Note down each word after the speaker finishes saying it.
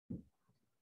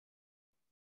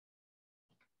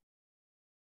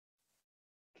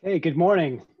Hey, good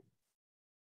morning.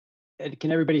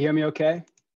 Can everybody hear me okay?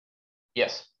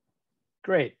 Yes.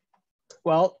 Great.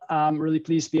 Well, I'm really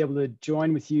pleased to be able to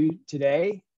join with you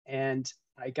today. And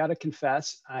I got to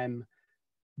confess, I'm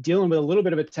dealing with a little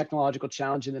bit of a technological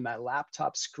challenge in that my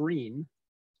laptop screen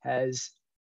has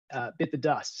bit the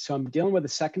dust. So I'm dealing with a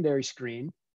secondary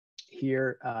screen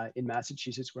here in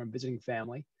Massachusetts where I'm visiting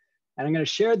family. And I'm going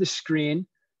to share the screen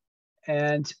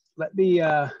and let me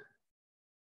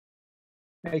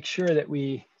make sure that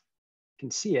we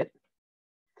can see it.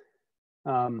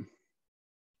 And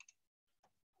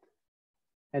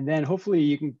then hopefully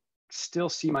you can still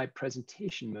see my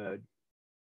presentation mode.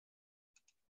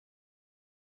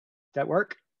 That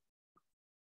work?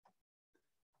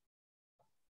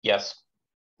 Yes.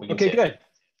 Okay, good.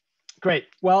 Great.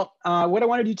 Well, what I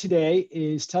want to do today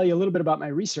is tell you a little bit about my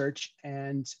research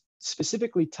and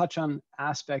specifically touch on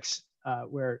aspects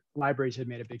where libraries have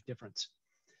made a big difference.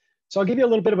 So I'll give you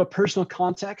a little bit of a personal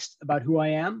context about who I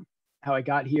am, how I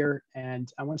got here,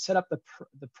 and I want to set up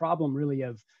the problem really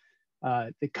of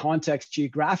the context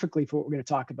geographically for what we're going to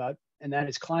talk about, and that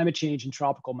is climate change and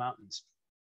tropical mountains.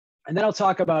 And then I'll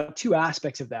talk about two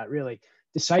aspects of that, really,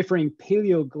 deciphering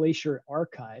paleoglacier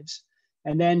archives,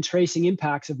 and then tracing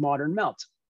impacts of modern melt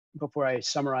before I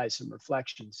summarize some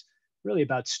reflections, really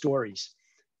about stories.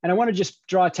 And I want to just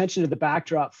draw attention to the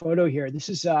backdrop photo here. This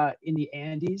is in the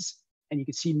Andes, and you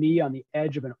can see me on the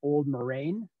edge of an old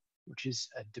moraine, which is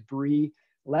a debris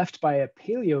left by a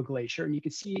paleoglacier. And you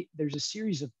can see there's a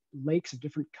series of lakes of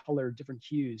different color, different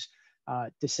hues,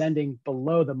 descending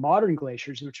below the modern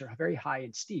glaciers, which are very high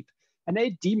and steep. And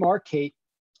they demarcate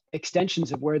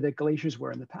extensions of where the glaciers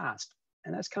were in the past.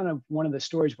 And that's kind of one of the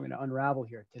stories we're going to unravel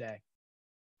here today.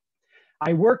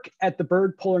 I work at the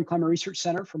Bird, Polar, and Climate Research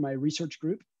Center for my research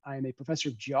group. I am a professor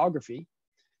of geography.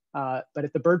 But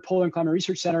at the Bird, Polar, and Climate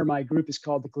Research Center, my group is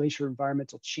called the Glacier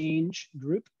Environmental Change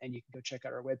Group, and you can go check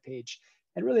out our webpage.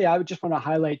 And really, I would just want to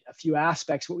highlight a few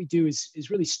aspects. What we do is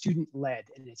really student-led,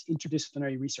 and it's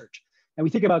interdisciplinary research. And we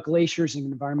think about glaciers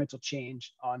and environmental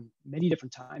change on many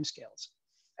different timescales.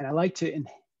 And I like to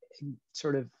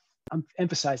sort of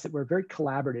emphasize that we're very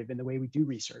collaborative in the way we do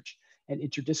research and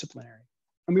interdisciplinary.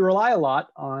 And we rely a lot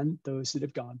on those that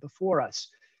have gone before us.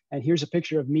 And here's a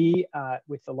picture of me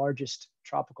with the largest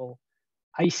tropical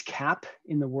ice cap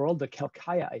in the world, the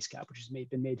Kelkaya ice cap, which has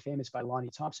been made famous by Lonnie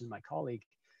Thompson, my colleague,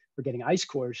 for getting ice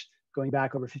cores going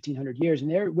back over 1,500 years.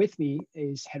 And there with me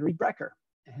is Henry Brecker.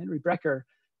 And Henry Brecker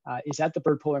is at the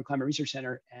Bird, Polar, and Climate Research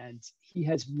Center, and he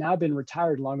has now been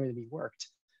retired longer than he worked.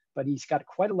 But he's got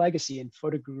quite a legacy in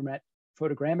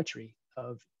photogrammetry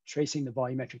of tracing the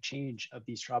volumetric change of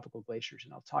these tropical glaciers.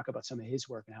 And I'll talk about some of his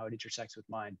work and how it intersects with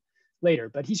mine later.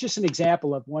 But he's just an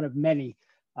example of one of many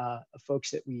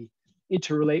folks that we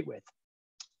interrelate with.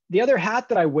 The other hat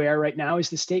that I wear right now is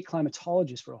the state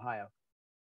climatologist for Ohio.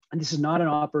 And this is not an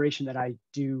operation that I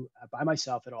do by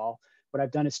myself at all. What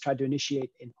I've done is tried to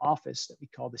initiate an office that we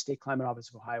call the State Climate Office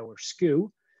of Ohio, or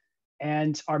SCOO.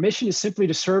 And our mission is simply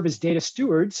to serve as data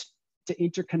stewards to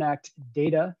interconnect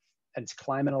data that is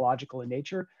climatological in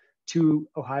nature to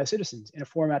Ohio citizens in a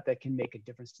format that can make a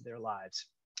difference to their lives.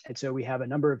 And so we have a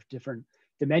number of different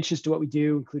dimensions to what we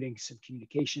do, including some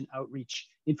communication, outreach,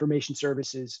 information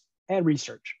services, and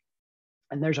research.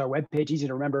 And there's our webpage, easy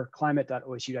to remember,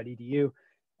 climate.osu.edu.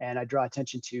 And I draw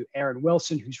attention to Aaron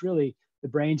Wilson, who's really the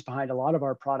brains behind a lot of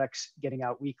our products, getting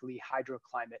out weekly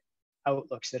hydroclimate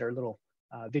outlooks that are little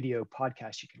video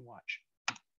podcasts you can watch.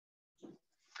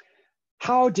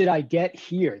 How did I get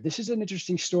here? This is an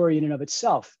interesting story in and of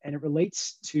itself, and it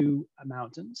relates to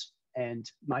mountains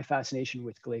and my fascination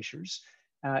with glaciers,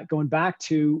 going back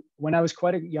to when I was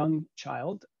quite a young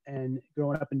child and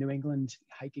growing up in New England,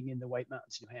 hiking in the White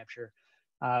Mountains, New Hampshire.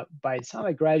 By the time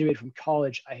I graduated from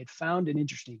college, I had found an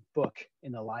interesting book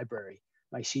in the library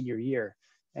my senior year.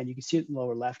 And you can see it in the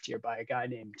lower left here by a guy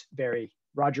named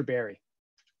Roger Berry.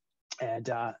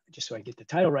 And just so I get the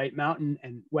title right, Mountain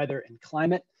and Weather and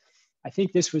Climate. I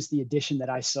think this was the edition that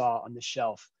I saw on the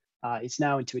shelf. It's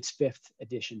now into its 5th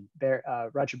edition.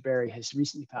 Roger Berry has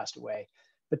recently passed away.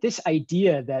 But this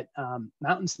idea that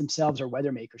mountains themselves are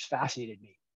weather makers fascinated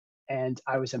me. And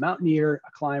I was a mountaineer,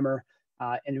 a climber,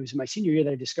 and it was in my senior year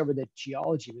that I discovered that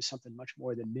geology was something much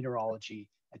more than mineralogy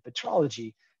and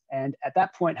petrology. And at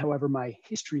that point, however, my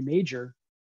history major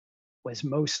was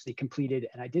mostly completed,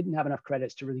 and I didn't have enough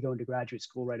credits to really go into graduate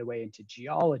school right away into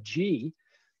geology,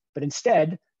 but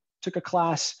instead took a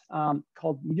class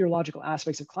called Meteorological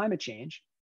Aspects of Climate Change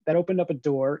that opened up a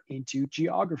door into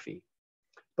geography.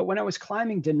 But when I was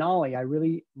climbing Denali, I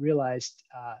really realized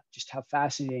just how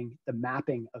fascinating the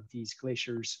mapping of these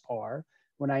glaciers are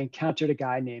when I encountered a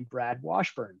guy named Brad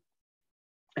Washburn.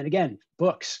 And again,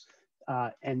 books.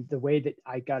 And the way that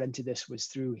I got into this was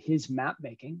through his map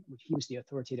making. He was the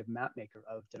authoritative map maker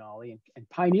of Denali and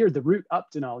pioneered the route up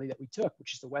Denali that we took,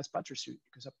 which is the West Buttress route.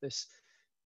 It goes up this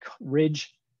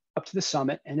ridge up to the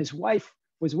summit. And his wife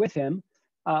was with him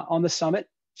on the summit.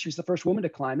 She was the first woman to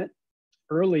climb it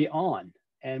early on.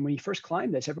 And when he first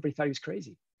climbed this, everybody thought he was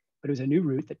crazy. But it was a new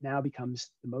route that now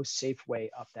becomes the most safe way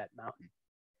up that mountain.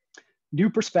 New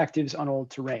perspectives on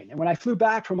old terrain. And when I flew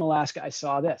back from Alaska, I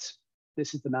saw this.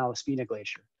 This is the Malaspina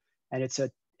Glacier. And it's a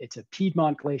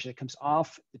Piedmont glacier that comes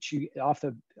off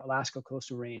the Alaska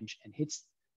coastal range and hits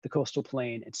the coastal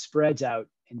plain and spreads out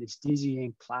in this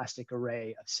dizzying plastic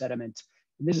array of sediment.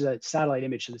 And this is a satellite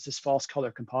image, so this is false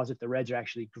color composite. The reds are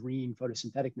actually green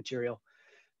photosynthetic material.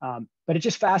 But it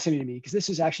just fascinated me because this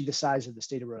is actually the size of the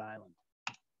state of Rhode Island.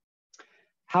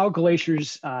 How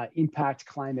glaciers impact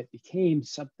climate became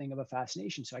something of a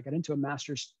fascination. So I got into a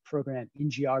master's program in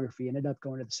geography, ended up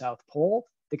going to the South Pole,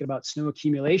 thinking about snow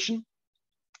accumulation.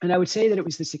 And I would say that it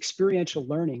was this experiential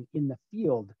learning in the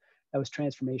field that was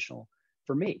transformational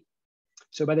for me.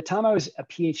 So by the time I was a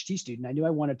PhD student, I knew I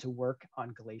wanted to work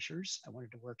on glaciers. I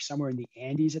wanted to work somewhere in the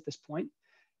Andes at this point,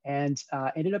 and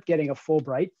ended up getting a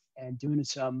Fulbright and doing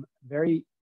some very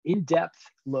in-depth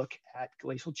look at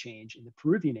glacial change in the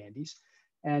Peruvian Andes,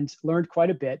 and learned quite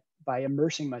a bit by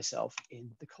immersing myself in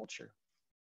the culture.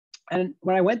 And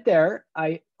when I went there,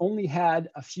 I only had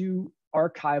a few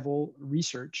archival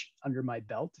research under my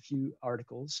belt, a few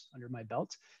articles under my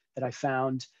belt that I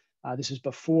found. This was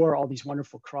before all these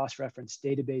wonderful cross-reference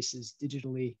databases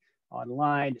digitally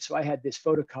online. So I had this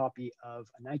photocopy of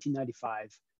a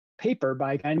 1995 paper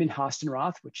by a guy named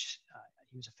Hastenroth, which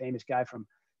he was a famous guy from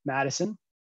Madison.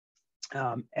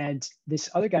 And this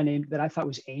other guy named that I thought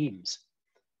was Ames.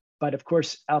 But of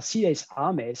course, Alcides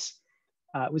Ames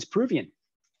was Peruvian.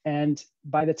 And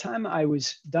by the time I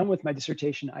was done with my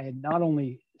dissertation, I had not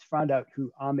only found out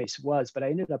who Ames was, but I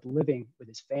ended up living with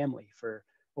his family for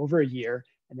over a year,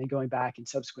 and then going back in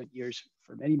subsequent years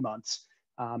for many months.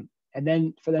 And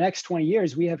then for the next 20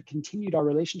 years, we have continued our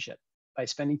relationship by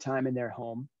spending time in their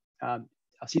home.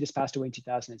 Alcides passed away in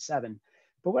 2007.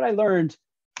 But what I learned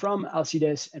from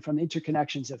Alcides and from the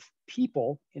interconnections of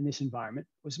people in this environment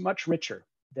was much richer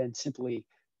than simply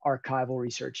archival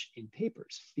research in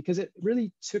papers, because it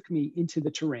really took me into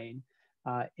the terrain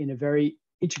in a very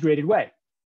integrated way.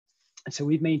 And so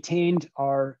we've maintained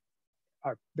our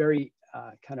very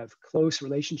kind of close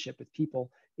relationship with people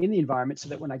in the environment, so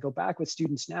that when I go back with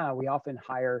students now, we often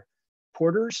hire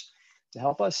porters to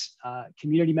help us,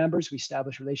 community members. We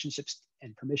establish relationships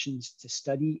and permissions to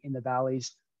study in the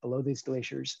valleys below these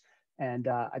glaciers. And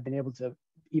I've been able to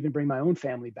even bring my own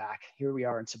family back. Here we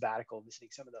are in sabbatical, visiting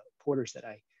some of the porters that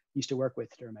I used to work with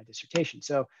during my dissertation.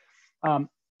 So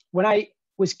when I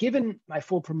was given my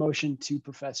full promotion to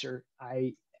professor,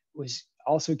 I was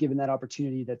also given that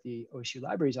opportunity that the OSU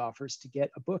Libraries offers to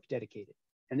get a book dedicated.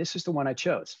 And this was the one I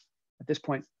chose. At this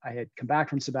point, I had come back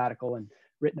from sabbatical and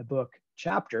written a book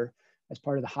chapter as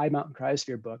part of the High Mountain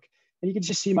Cryosphere book. And you can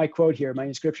just see my quote here, my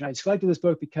inscription. I selected this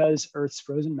book because Earth's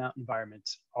frozen mountain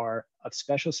environments are of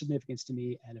special significance to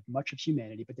me and of much of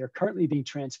humanity, but they're currently being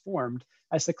transformed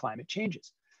as the climate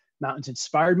changes. Mountains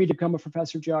inspired me to become a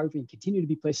professor of geography and continue to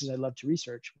be places I love to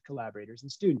research with collaborators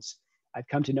and students. I've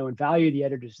come to know and value the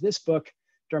editors of this book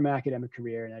during my academic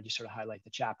career, and I just sort of highlight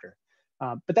the chapter.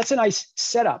 But that's a nice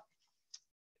setup.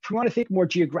 If we want to think more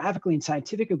geographically and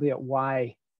scientifically at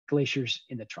why glaciers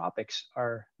in the tropics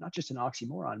are not just an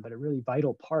oxymoron, but a really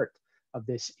vital part of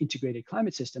this integrated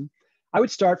climate system, I would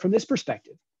start from this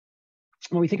perspective.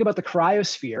 When we think about the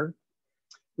cryosphere,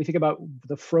 we think about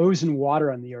the frozen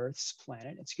water on the Earth's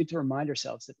planet. It's good to remind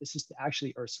ourselves that this is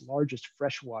actually Earth's largest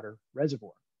freshwater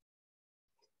reservoir.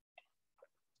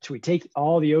 So we take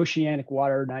all the oceanic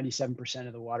water, 97%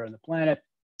 of the water on the planet,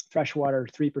 freshwater,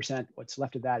 3%, what's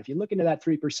left of that. If you look into that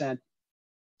 3%,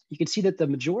 you can see that the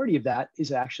majority of that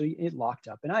is actually locked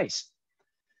up in ice.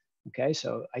 Okay,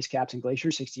 so ice caps and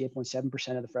glaciers,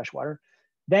 68.7% of the fresh water.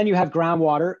 Then you have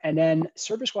groundwater, and then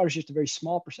surface water is just a very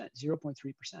small percent, 0.3%.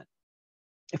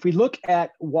 If we look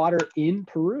at water in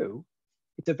Peru,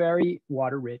 it's a very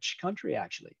water-rich country,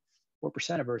 actually,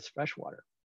 4% of Earth's fresh water.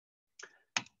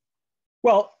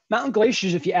 Well, mountain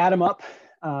glaciers, if you add them up,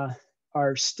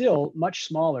 are still much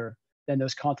smaller than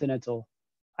those continental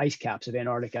ice caps of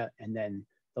Antarctica and then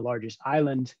the largest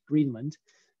island, Greenland.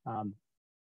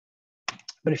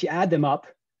 But if you add them up,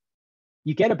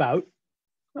 you get about,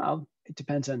 well, it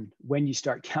depends on when you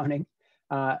start counting.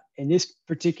 In this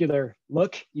particular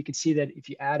look, you can see that if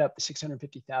you add up the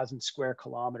 650,000 square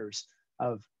kilometers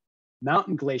of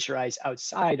mountain glacier ice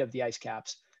outside of the ice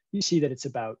caps, you see that it's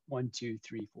about 1, 2,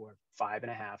 3, 4,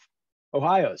 5.5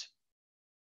 Ohio's.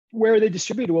 Where are they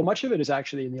distributed? Well, much of it is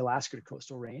actually in the Alaska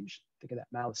coastal range. Think of that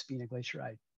Malaspina Glacier,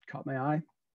 I caught my eye.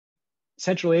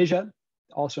 Central Asia,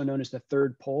 also known as the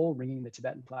third pole, ringing the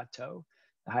Tibetan Plateau,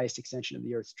 the highest extension of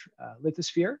the Earth's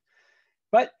lithosphere.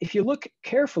 But if you look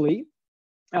carefully,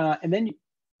 and then you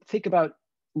think about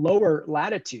lower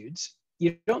latitudes,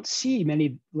 you don't see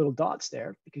many little dots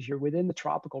there because you're within the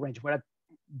tropical range. What I've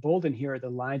bolded here are the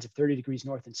lines of 30 degrees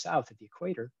north and south at the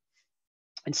equator.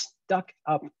 And stuck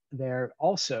up there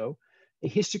also a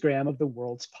histogram of the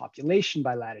world's population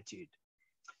by latitude.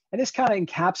 And this kind of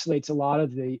encapsulates a lot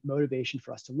of the motivation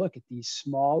for us to look at these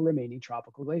small remaining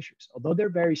tropical glaciers. Although they're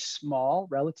very small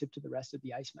relative to the rest of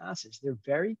the ice masses, they're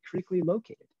very critically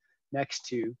located next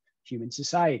to human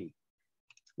society,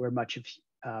 where much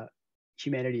of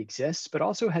humanity exists, but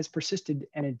also has persisted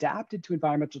and adapted to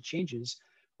environmental changes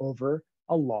over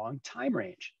a long time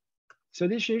range. So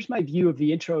here's my view of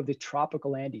the intro of the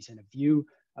tropical Andes and a view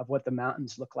of what the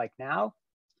mountains look like now.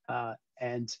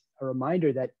 And a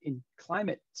reminder that in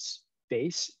climate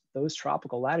space, those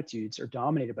tropical latitudes are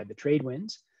dominated by the trade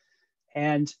winds.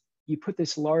 And you put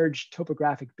this large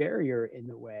topographic barrier in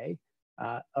the way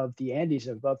of the Andes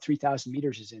of above 3,000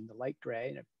 meters is in the light gray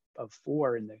and above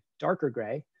 4 in the darker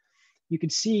gray. You can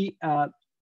see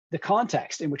the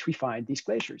context in which we find these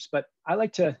glaciers. But I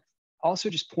like to also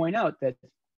just point out that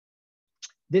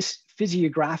this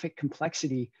physiographic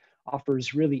complexity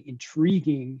offers really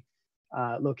intriguing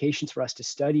locations for us to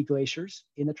study glaciers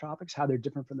in the tropics, how they're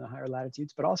different from the higher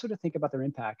latitudes, but also to think about their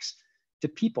impacts to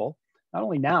people, not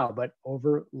only now, but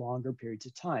over longer periods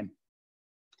of time.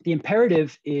 The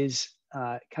imperative is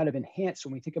kind of enhanced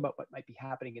when we think about what might be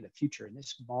happening in the future. And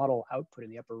this model output in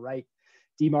the upper right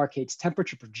demarcates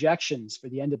temperature projections for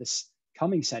the end of this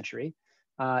coming century.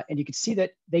 And you can see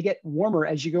that they get warmer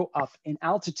as you go up in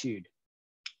altitude.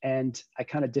 And I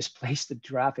kind of displaced the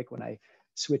graphic when I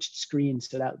switched screens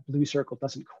so that blue circle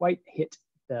doesn't quite hit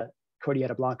the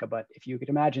Cordillera Blanca. But if you could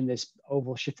imagine this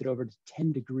oval shifted over to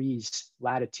 10 degrees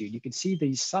latitude, you can see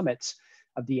these summits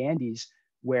of the Andes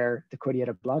where the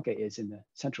Cordillera Blanca is in the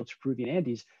central Peruvian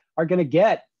Andes are going to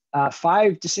get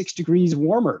 5 to 6 degrees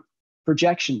warmer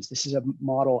projections. This is a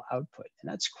model output,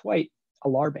 and that's quite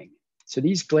alarming. So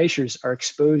these glaciers are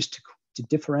exposed to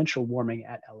differential warming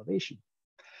at elevation.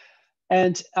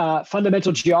 And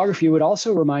fundamental geography would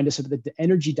also remind us of the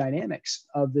energy dynamics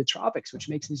of the tropics, which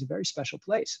makes these a very special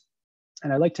place.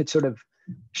 And I like to sort of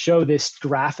show this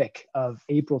graphic of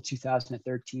April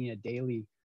 2013, a daily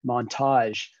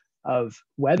montage of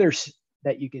weather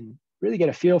that you can really get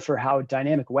a feel for how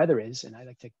dynamic weather is. And I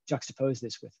like to juxtapose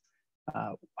this with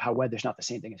how weather's not the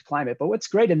same thing as climate. But what's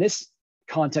great in this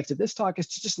context of this talk is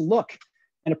to just look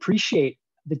and appreciate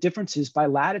the differences by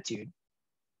latitude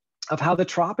of how the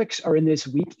tropics are in this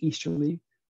weak easterly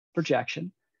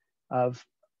projection of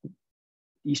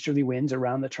easterly winds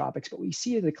around the tropics, but we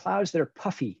see the clouds that are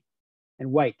puffy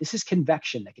and white. This is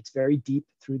convection that gets very deep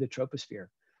through the troposphere.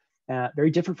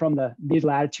 Very different from the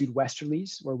mid-latitude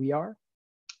westerlies where we are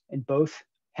in both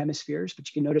hemispheres, but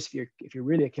you can notice if you're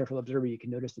really a careful observer, you can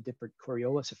notice the different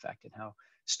Coriolis effect and how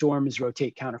storms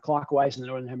rotate counterclockwise in the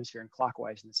northern hemisphere and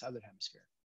clockwise in the southern hemisphere.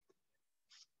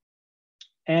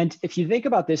 And if you think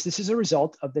about this, this is a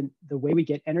result of the way we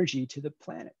get energy to the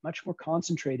planet, much more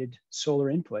concentrated solar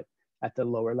input at the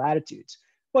lower latitudes.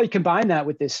 Well, you combine that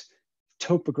with this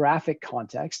topographic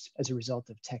context as a result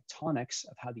of tectonics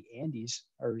of how the Andes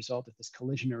are a result of this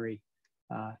collisionary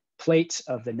plates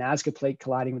of the Nazca plate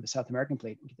colliding with the South American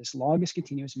plate, we get this longest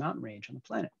continuous mountain range on the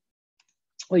planet.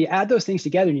 Well, you add those things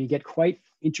together and you get quite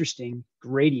interesting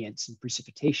gradients in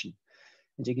precipitation.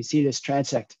 As you can see, this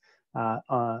transect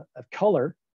of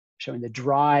color showing the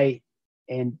dry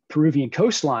and Peruvian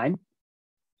coastline,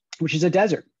 which is a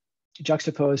desert,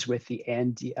 juxtaposed with the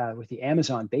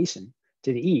Amazon basin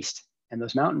to the east and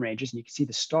those mountain ranges. And you can see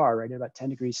the star right at about 10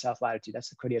 degrees south latitude. That's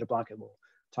the Cordillera Blanca. We'll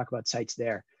talk about sites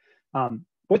there.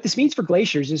 What this means for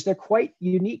glaciers is they're quite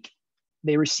unique.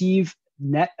 They receive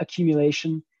net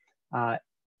accumulation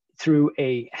through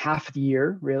a half of the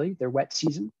year, really, their wet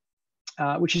season,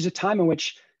 which is a time in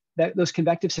which those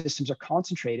convective systems are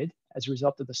concentrated as a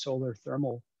result of the solar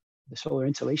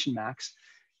insolation max.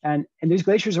 And these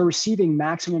glaciers are receiving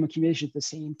maximum accumulation at the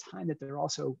same time that they're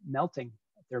also melting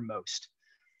at their most.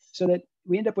 So that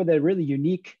we end up with a really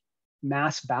unique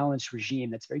mass balanced regime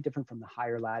that's very different from the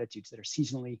higher latitudes that are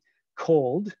seasonally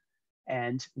cold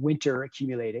and winter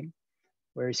accumulating.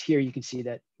 Whereas here you can see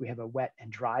that we have a wet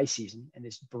and dry season and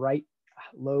this bright,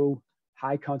 low,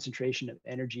 high concentration of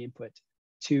energy input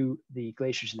to the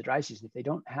glaciers in the dry season. If they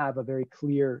don't have a very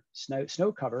clear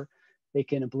snow cover, they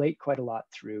can ablate quite a lot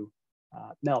through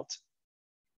melt.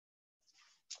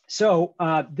 So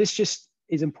this just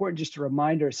is important just to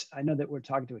remind us. I know that we're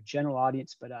talking to a general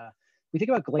audience, but we think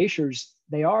about glaciers,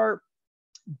 they are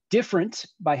different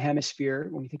by hemisphere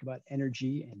when we think about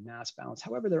energy and mass balance.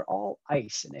 However, they're all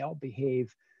ice and they all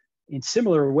behave in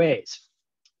similar ways.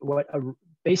 What a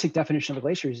basic definition of a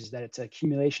glacier is that it's an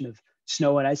accumulation of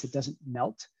snow and ice that doesn't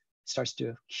melt, it starts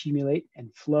to accumulate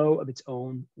and flow of its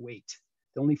own weight.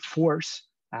 The only force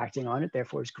acting on it,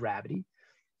 therefore, is gravity.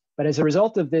 But as a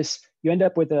result of this, you end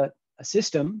up with a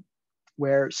system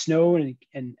where snow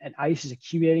and ice is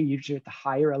accumulating usually at the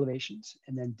higher elevations,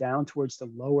 and then down towards the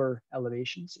lower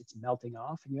elevations, it's melting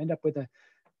off. And you end up with a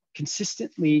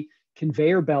consistently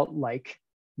conveyor belt-like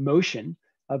motion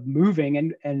of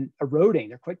moving and eroding.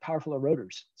 They're quite powerful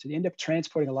eroders. So they end up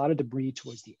transporting a lot of debris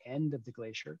towards the end of the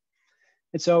glacier.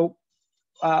 And so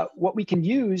what we can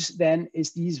use then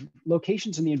is these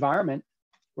locations in the environment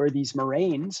where these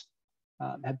moraines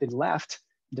have been left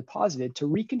deposited to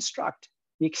reconstruct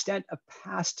the extent of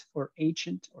past or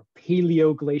ancient or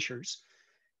paleo glaciers,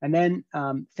 and then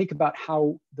think about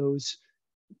how those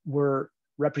were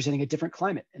representing a different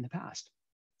climate in the past.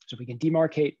 So if we can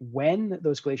demarcate when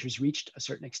those glaciers reached a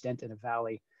certain extent in a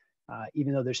valley,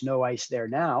 even though there's no ice there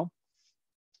now,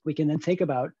 we can then think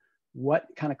about what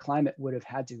kind of climate would have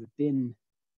had to have been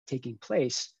taking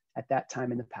place at that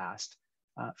time in the past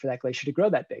for that glacier to grow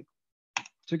that big.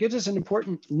 So it gives us an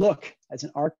important look as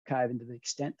an archive into the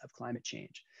extent of climate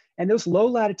change. And those low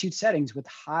latitude settings with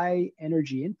high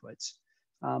energy inputs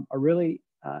are really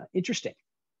interesting.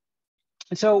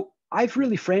 And so I've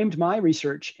really framed my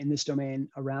research in this domain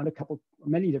around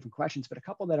many different questions, but a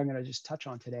couple that I'm going to just touch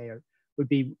on today would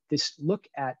be this look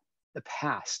at the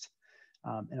past.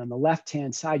 And on the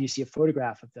left-hand side, you see a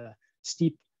photograph of the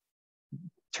steep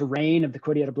terrain of the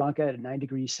Cordillera Blanca at 9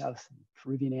 degrees south of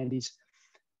Peruvian Andes.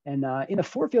 And in the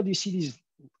forefield, you see these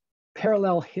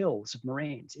parallel hills of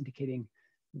moraines indicating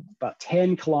about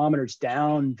 10 kilometers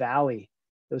down valley,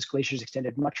 those glaciers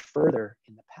extended much further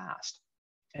in the past.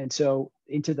 And so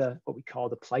into what we call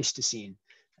the Pleistocene.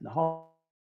 And the whole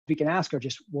we can ask are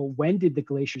just, well, when did the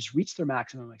glaciers reach their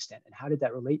maximum extent? And how did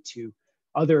that relate to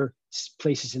other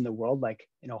places in the world, like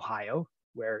in Ohio,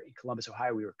 where in Columbus,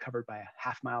 Ohio, we were covered by a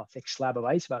half-mile thick slab of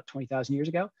ice about 20,000 years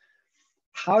ago?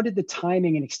 How did the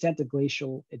timing and extent of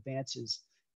glacial advances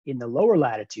in the lower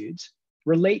latitudes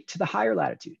relate to the higher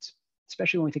latitudes,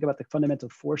 especially when we think about the fundamental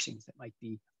forcings that might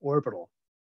be orbital?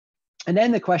 And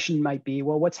then the question might be,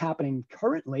 well, what's happening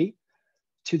currently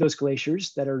to those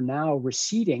glaciers that are now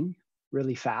receding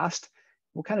really fast?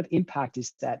 What kind of impact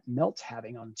is that melt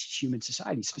having on human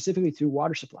society, specifically through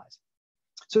water supplies?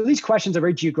 So these questions are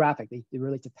very geographic. They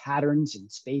relate to patterns in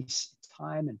space,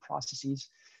 time, and processes,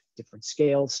 different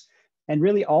scales, and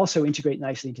really also integrate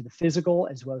nicely into the physical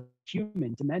as well as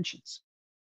human dimensions.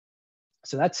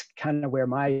 So that's kind of where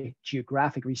my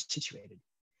geographic research is situated.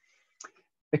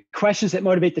 The questions that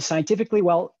motivate the scientifically,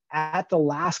 well, at the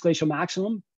last glacial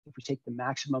maximum, if we take the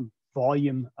maximum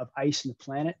volume of ice in the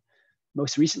planet,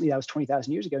 most recently that was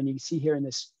 20,000 years ago. And you can see here in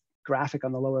this graphic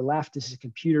on the lower left, this is a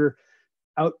computer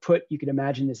output. You can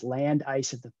imagine this land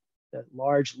ice of the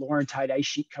large Laurentide ice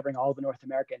sheet covering all of North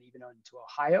America and even into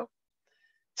Ohio.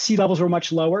 Sea levels were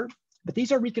much lower, but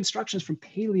these are reconstructions from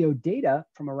paleo data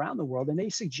from around the world, and they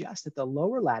suggest that the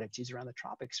lower latitudes around the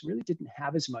tropics really didn't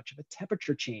have as much of a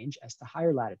temperature change as the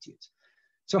higher latitudes.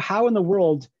 So how in the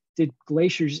world did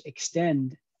glaciers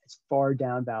extend as far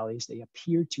down valleys they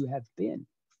appear to have been?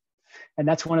 And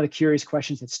that's one of the curious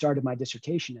questions that started my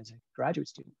dissertation as a graduate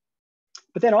student.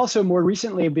 But then also more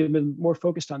recently, I've been more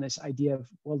focused on this idea of,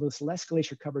 well, this less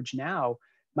glacier coverage now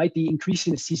might be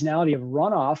increasing the seasonality of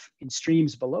runoff in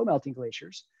streams below melting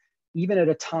glaciers, even at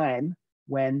a time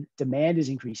when demand is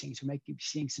increasing. So we might be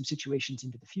seeing some situations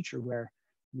into the future where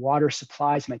water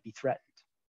supplies might be threatened.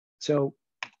 So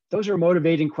those are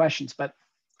motivating questions, but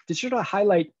to sort of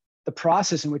highlight the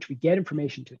process in which we get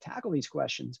information to tackle these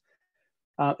questions,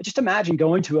 just imagine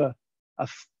going to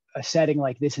a setting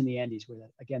like this in the Andes, where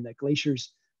again, the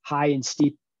glacier's high and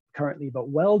steep currently, but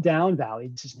well down valley.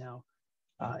 This is now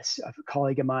a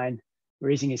colleague of mine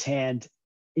raising his hand,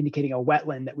 indicating a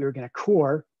wetland that we were going to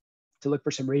core to look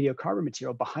for some radiocarbon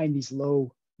material behind these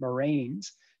low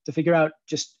moraines to figure out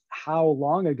just how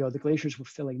long ago the glaciers were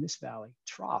filling this valley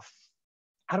trough.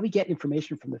 How do we get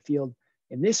information from the field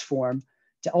in this form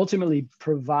to ultimately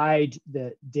provide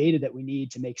the data that we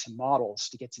need to make some models,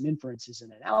 to get some inferences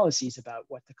and analyses about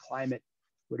what the climate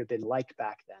would have been like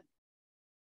back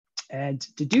then? And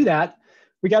to do that,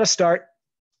 we got to start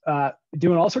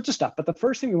doing all sorts of stuff. But the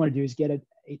first thing we want to do is get a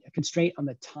constraint on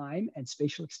the time and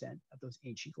spatial extent of those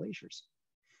ancient glaciers.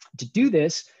 To do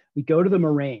this, we go to the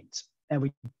moraines and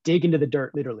we dig into the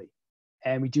dirt, literally.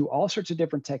 And we do all sorts of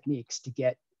different techniques to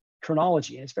get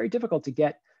chronology. And it's very difficult to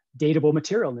get datable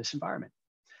material in this environment.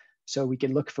 So we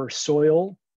can look for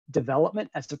soil development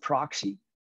as a proxy.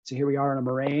 So here we are on a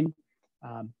moraine,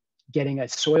 getting a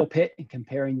soil pit and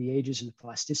comparing the ages and the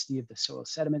plasticity of the soil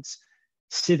sediments,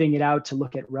 sieving it out to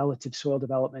look at relative soil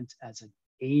development as an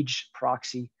age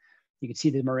proxy. You can see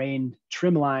the moraine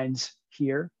trim lines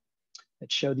here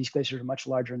that show these glaciers are much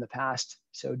larger in the past.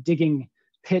 So digging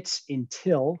pits in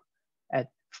till at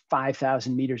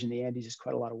 5,000 meters in the Andes is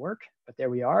quite a lot of work, but there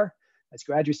we are as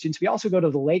graduate students. We also go to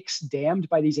the lakes dammed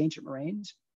by these ancient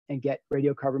moraines and get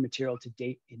radiocarbon material to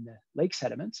date in the lake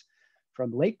sediments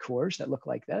from lake cores that look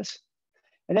like this.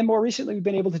 And then more recently, we've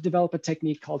been able to develop a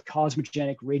technique called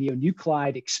cosmogenic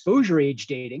radionuclide exposure age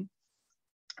dating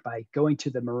by going to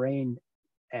the moraine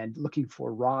and looking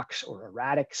for rocks or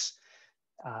erratics,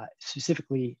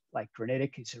 specifically like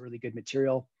granitic is a really good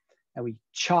material. And we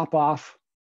chop off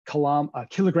a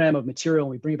kilogram of material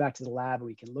and we bring it back to the lab and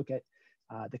we can look at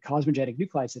the cosmogenic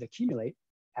nuclides that accumulate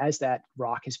as that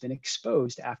rock has been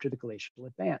exposed after the glacial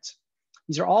advance.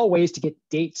 These are all ways to get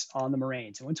dates on the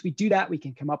moraines. And once we do that, we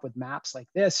can come up with maps like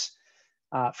this.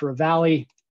 For a valley,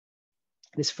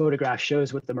 this photograph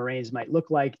shows what the moraines might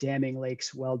look like, damming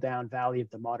lakes, well down valley of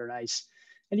the modern ice.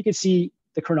 And you can see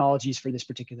the chronologies for this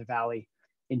particular valley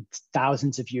in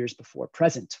thousands of years before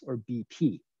present, or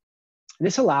BP. And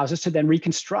this allows us to then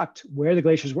reconstruct where the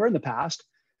glaciers were in the past,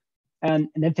 and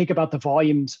then think about the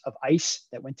volumes of ice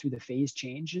that went through the phase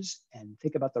changes and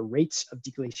think about the rates of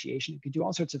deglaciation. You could do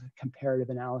all sorts of comparative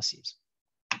analyses.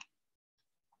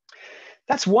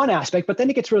 That's one aspect, but then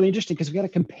it gets really interesting because we got to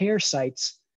compare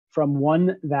sites from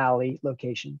one valley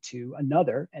location to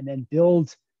another and then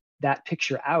build that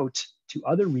picture out to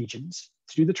other regions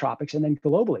through the tropics and then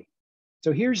globally.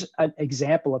 So here's an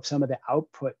example of some of the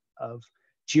output of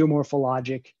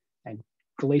geomorphologic and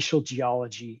glacial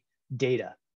geology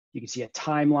data. You can see a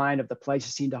timeline of the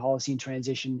Pleistocene to Holocene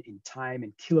transition in time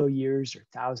in kilo years or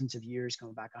thousands of years,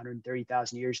 going back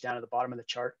 130,000 years down at the bottom of the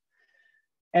chart.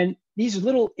 And these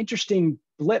little interesting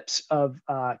blips of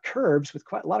curves with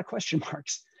quite a lot of question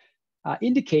marks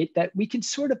indicate that we can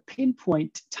sort of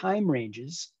pinpoint time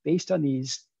ranges based on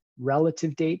these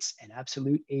relative dates and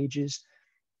absolute ages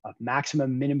of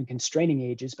maximum, minimum constraining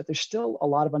ages, but there's still a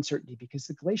lot of uncertainty because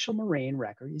the glacial moraine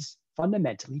record is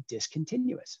fundamentally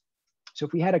discontinuous. So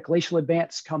if we had a glacial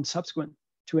advance come subsequent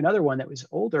to another one that was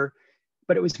older,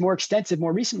 but it was more extensive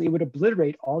more recently, it would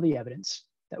obliterate all the evidence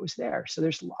that was there. So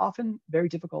there's often very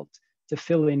difficult to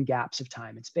fill in gaps of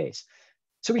time and space.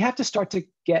 So we have to start to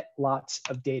get lots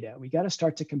of data. We got to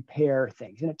start to compare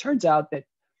things. And it turns out that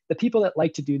the people that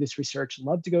like to do this research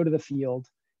love to go to the field.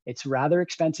 It's rather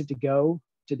expensive to go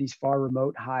to these far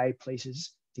remote high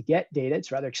places to get data.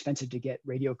 It's rather expensive to get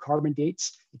radiocarbon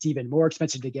dates. It's even more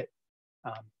expensive to get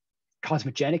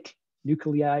cosmogenic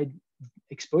nuclide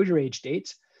exposure age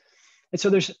dates. And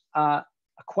so there's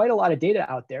quite a lot of data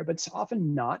out there, but it's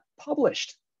often not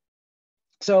published.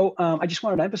 So I just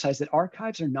wanted to emphasize that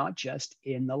archives are not just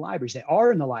in the libraries. They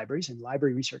are in the libraries, and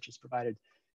library research has provided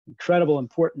incredible,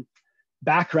 important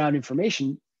background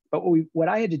information. But what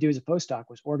I had to do as a postdoc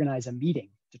was organize a meeting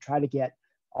to try to get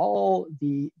all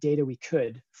the data we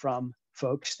could from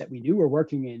folks that we knew were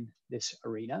working in this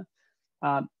arena,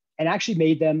 and actually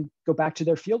made them go back to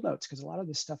their field notes because a lot of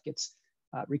this stuff gets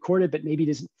recorded, but maybe it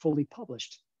isn't fully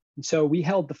published. And so we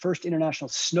held the first international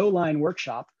snowline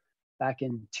workshop back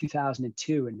in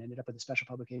 2002 and ended up with a special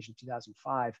publication in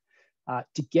 2005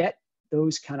 to get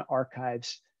those kind of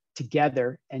archives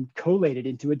together and collated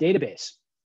into a database.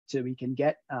 So we can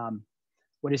get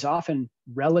what is often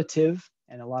relative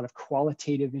and a lot of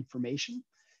qualitative information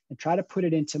and try to put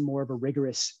it into more of a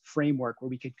rigorous framework where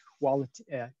we could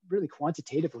really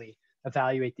quantitatively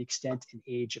evaluate the extent and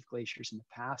age of glaciers in the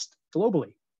past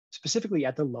globally, specifically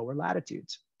at the lower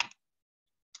latitudes.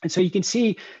 And so you can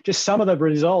see just some of the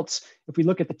results. If we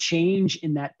look at the change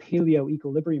in that paleo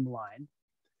equilibrium line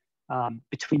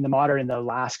between the modern and the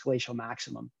last glacial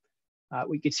maximum,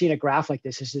 we could see in a graph like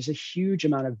this is there's a huge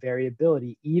amount of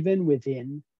variability even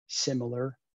within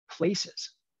similar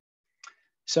places.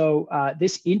 So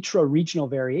this intra-regional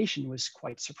variation was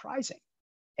quite surprising.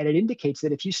 And it indicates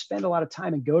that if you spend a lot of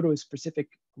time and go to a specific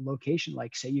location,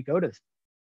 like say you go to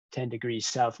 10 degrees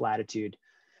south latitude,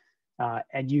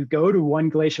 and you go to one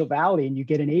glacial valley and you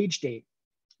get an age date,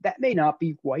 that may not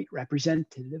be quite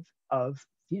representative of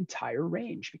the entire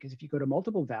range, because if you go to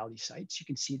multiple valley sites, you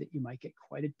can see that you might get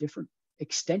quite a different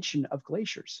extension of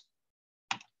glaciers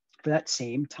for that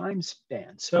same time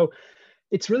span. So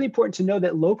it's really important to know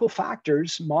that local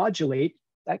factors modulate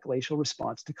that glacial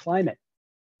response to climate.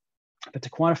 But to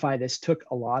quantify this took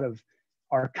a lot of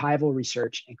archival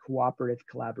research and cooperative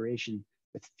collaboration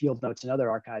with field notes and other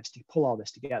archives to pull all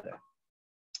this together,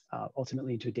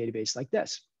 ultimately into a database like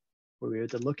this, where we were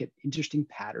able to look at interesting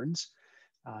patterns,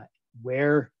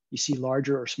 where you see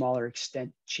larger or smaller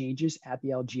extent changes at the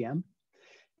LGM.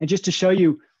 And just to show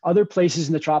you other places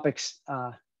in the tropics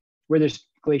where there's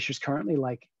glaciers currently,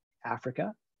 like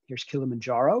Africa, here's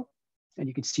Kilimanjaro, and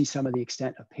you can see some of the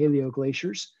extent of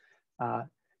paleoglaciers.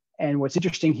 And what's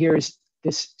interesting here is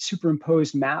this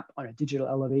superimposed map on a digital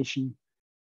elevation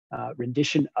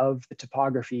rendition of the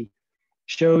topography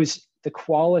shows the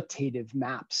qualitative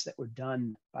maps that were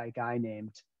done by a guy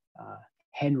named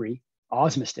Henry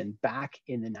Osmiston back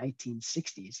in the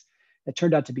 1960s that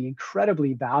turned out to be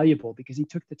incredibly valuable because he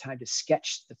took the time to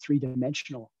sketch the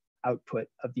three-dimensional output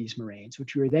of these moraines,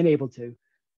 which we were then able to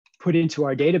put into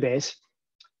our database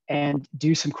and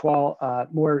do some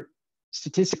more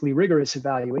statistically rigorous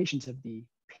evaluations of the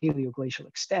paleoglacial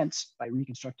extents by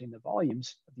reconstructing the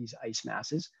volumes of these ice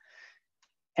masses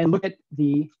and look at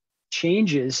the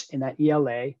changes in that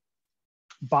ELA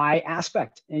by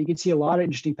aspect. And you can see a lot of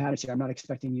interesting patterns here. I'm not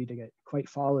expecting you to quite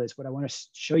follow this. What I want to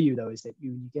show you, though, is that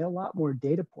you get a lot more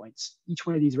data points, each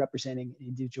one of these representing an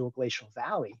individual glacial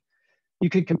valley. You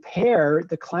could compare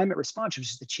the climate response, which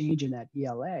is the change in that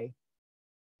ELA,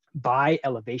 by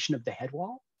elevation of the head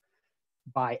wall,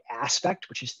 by aspect,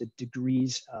 which is the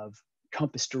degrees of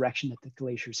compass direction that the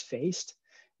glaciers faced.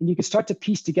 And you can start to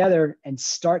piece together and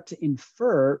start to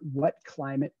infer what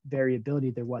climate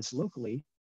variability there was locally,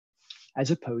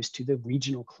 as opposed to the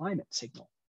regional climate signal.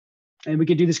 And we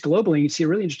could do this globally. And you see a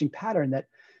really interesting pattern that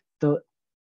the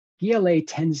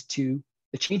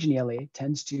change in ELA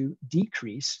tends to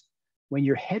decrease when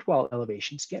your head wall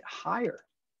elevations get higher.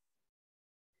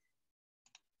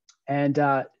 And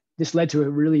this led to a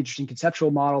really interesting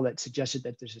conceptual model that suggested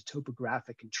that there's a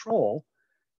topographic control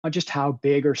on just how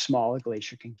big or small a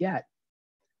glacier can get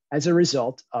as a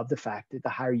result of the fact that the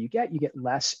higher you get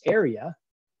less area.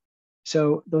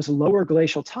 So those lower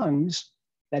glacial tongues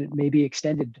that may be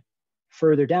extended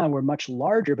further down were much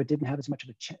larger, but didn't have as much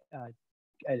of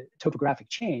a topographic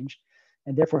change,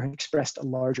 and therefore have expressed a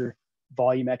larger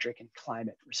volumetric and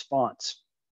climate response.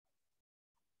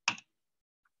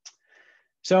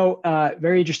 So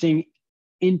very interesting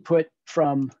input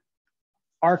from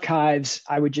archives.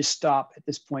 I would just stop at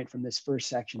this point from this first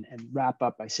section and wrap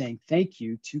up by saying thank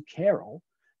you to Carol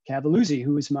Cavaluzzi,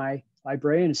 who is my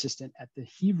librarian assistant at the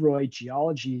Heroy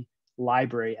Geology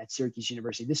Library at Syracuse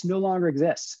University. This no longer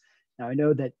exists. Now, I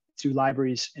know that through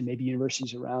libraries and maybe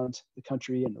universities around the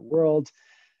country and the world,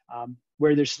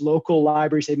 where there's local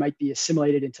libraries, they might be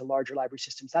assimilated into larger library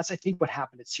systems. That's, I think, what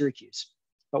happened at Syracuse.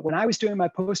 But when I was doing my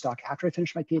postdoc, after I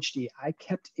finished my PhD, I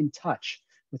kept in touch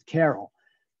with Carol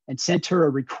and sent her a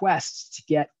request to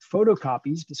get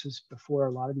photocopies. This was before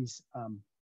a lot of these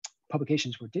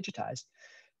publications were digitized,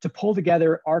 to pull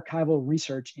together archival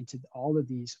research into all of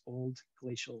these old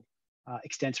glacial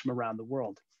extents from around the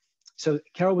world. So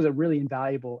Carol was a really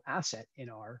invaluable asset in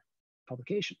our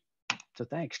publication. So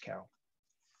thanks, Carol.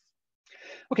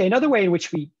 Okay, another way in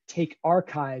which we take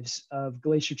archives of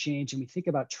glacier change and we think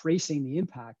about tracing the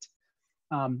impact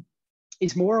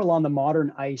is more along the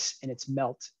modern ice and its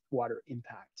melt water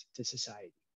impact to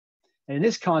society. And in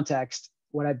this context,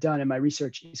 what I've done in my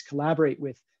research is collaborate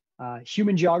with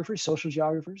human geographers, social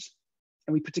geographers,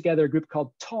 and we put together a group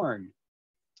called TARN,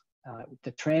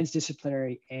 the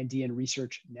Transdisciplinary Andean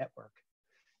Research Network.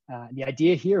 The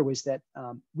idea here was that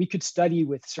we could study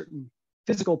with certain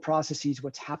physical processes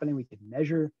what's happening. We could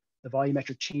measure the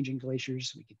volumetric change in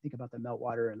glaciers. We could think about the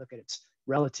meltwater and look at its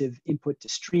relative input to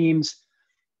streams.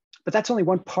 But that's only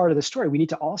one part of the story. We need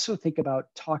to also think about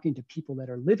talking to people that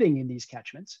are living in these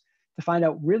catchments to find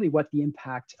out really what the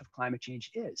impact of climate change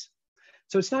is.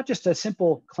 So it's not just a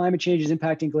simple climate change is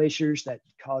impacting glaciers that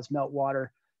cause meltwater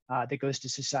that goes to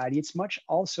society. It's much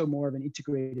also more of an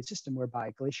integrated system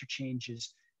whereby glacier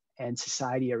changes and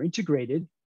society are integrated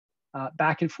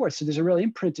back and forth. So there's a real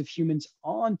imprint of humans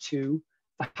onto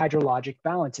the hydrologic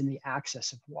balance and the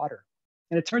access of water.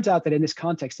 And it turns out that in this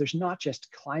context, there's not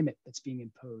just climate that's being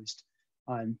imposed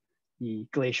on the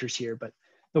glaciers here, but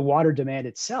the water demand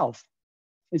itself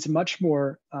is much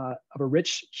more of a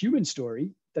rich human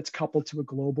story that's coupled to a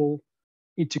global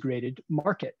integrated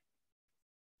market.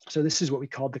 So this is what we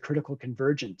call the critical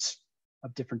convergence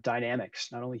of different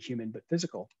dynamics, not only human, but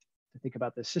physical, to think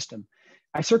about this system.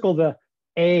 I circle the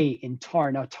A in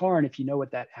TARN. Now TARN, if you know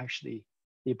what that actually,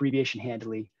 the abbreviation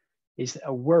handily, is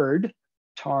a word.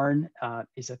 TARN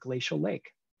is a glacial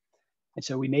lake. And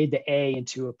so we made the A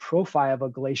into a profile of a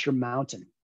glacier mountain.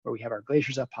 where we have our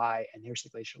glaciers up high, and here's the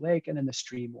glacier lake, and then the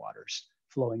stream waters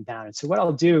flowing down. And so what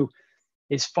I'll do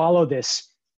is follow this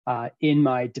in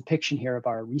my depiction here of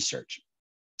our research.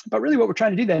 But really what we're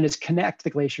trying to do then is connect the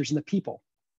glaciers and the people.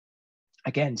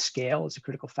 Again, scale is a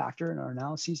critical factor in our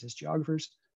analyses as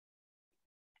geographers.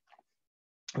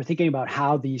 We're thinking about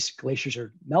how these glaciers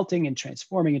are melting and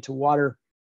transforming into water,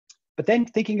 but then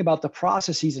thinking about the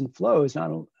processes and flows,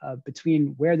 not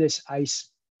between where this ice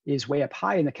is way up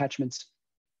high in the catchments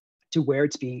to where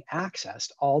it's being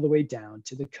accessed all the way down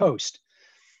to the coast.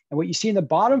 And what you see in the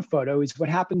bottom photo is what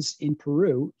happens in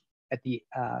Peru at the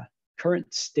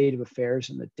current state of affairs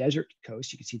on the desert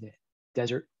coast. You can see the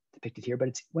desert depicted here,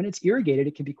 but when it's irrigated,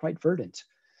 it can be quite verdant.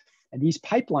 And these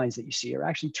pipelines that you see are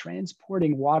actually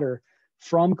transporting water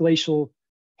from glacial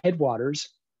headwaters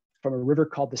from a river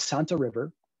called the Santa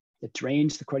River that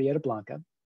drains the Cordillera Blanca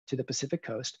to the Pacific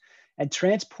coast, and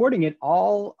transporting it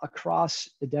all across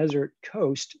the desert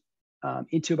coast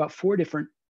into about 4 different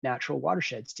natural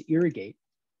watersheds to irrigate,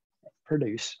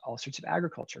 produce all sorts of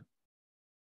agriculture.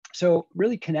 So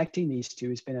really connecting these two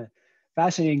has been a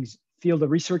fascinating field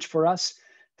of research for us.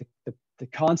 The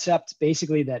concept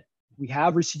basically that we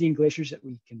have receding glaciers that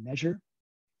we can measure.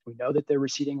 We know that they're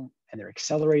receding and they're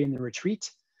accelerating the retreat.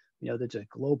 We know there's a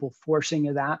global forcing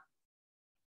of that.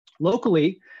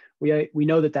 Locally, we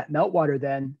know that meltwater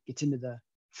then gets into the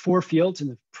forefields in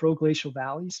the proglacial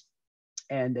valleys,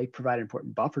 and they provide an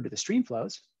important buffer to the stream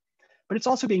flows, but it's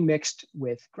also being mixed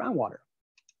with groundwater.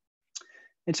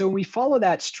 And so when we follow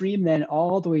that stream then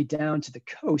all the way down to the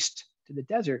coast, to the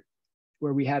desert,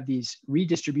 where we have these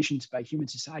redistributions by human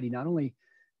society, not only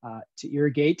to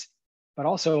irrigate, but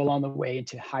also along the way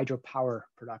into hydropower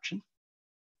production,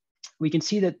 we can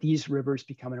see that these rivers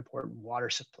become an important water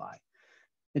supply.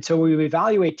 And so when we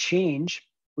evaluate change,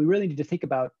 we really need to think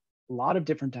about a lot of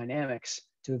different dynamics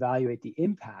to evaluate the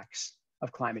impacts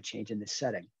of climate change in this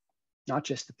setting, not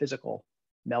just the physical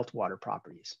meltwater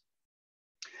properties.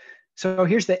 So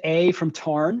here's the A from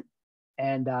Tarn,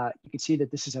 and you can see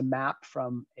that this is a map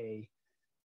from a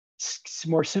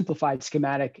more simplified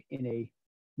schematic in a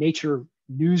Nature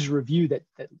news review that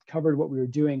covered what we were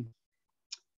doing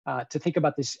to think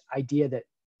about this idea that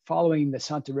following the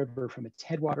Santa River from its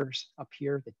headwaters up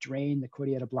here that drain the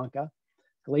Cordillera Blanca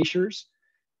glaciers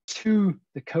to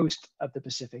the coast of the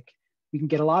Pacific, we can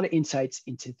get a lot of insights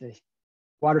into the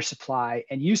water supply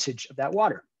and usage of that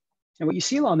water. And what you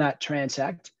see along that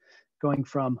transect, going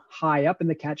from high up in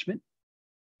the catchment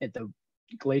at the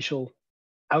glacial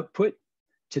output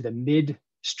to the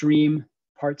midstream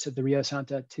parts of the Rio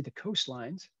Santa to the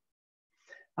coastlines,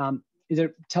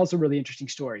 it tells a really interesting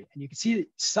story. And you can see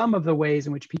some of the ways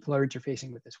in which people are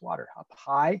interfacing with this water. Up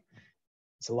high,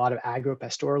 it's a lot of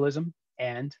agropastoralism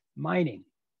and mining.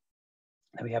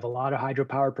 And we have a lot of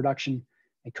hydropower production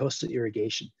and coastal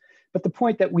irrigation. But the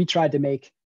point that we tried to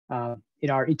make in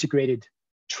our integrated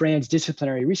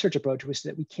transdisciplinary research approach was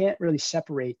that we can't really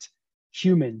separate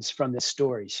humans from this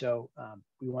story. So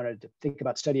we wanted to think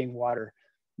about studying water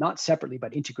not separately,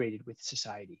 but integrated with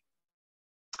society.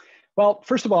 Well,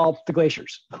 first of all, the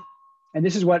glaciers. And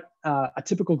this is what a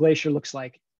typical glacier looks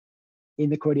like in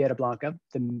the Cordillera Blanca.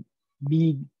 The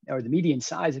median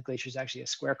size of glacier is actually a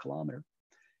square kilometer.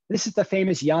 This is the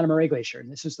famous Llana Marais Glacier,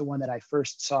 and this is the one that I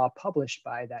first saw published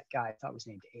by that guy I thought was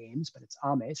named Ames, but it's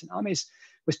Ames. And Ames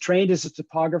was trained as a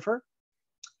topographer.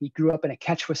 He grew up in a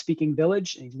Quechua-speaking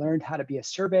village, and he learned how to be a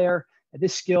surveyor. And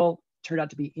this skill turned out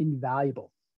to be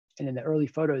invaluable. And in the early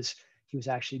photos, he was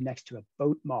actually next to a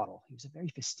boat model. He was a very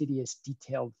fastidious,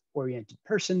 detailed-oriented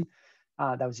person.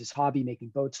 That was his hobby, making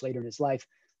boats later in his life,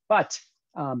 but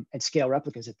and scale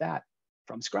replicas at that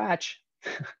from scratch.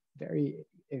 Very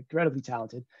incredibly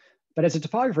talented. But as a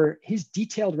topographer, his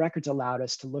detailed records allowed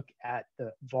us to look at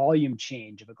the volume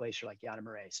change of a glacier like Llana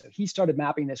Marais. So he started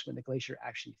mapping this when the glacier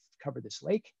actually covered this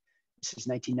lake. This is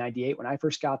 1998 when I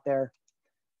first got there.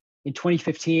 In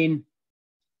 2015,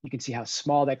 you can see how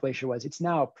small that glacier was. It's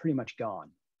now pretty much gone.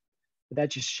 But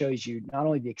that just shows you not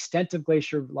only the extent of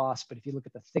glacier loss, but if you look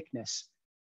at the thickness,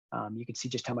 you can see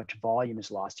just how much volume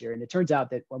is lost here. And it turns out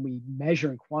that when we measure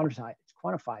and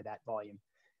quantify that volume,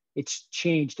 it's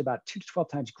changed about 2 to 12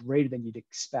 times greater than you'd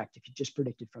expect if you just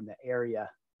predicted from the area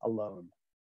alone.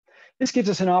 This gives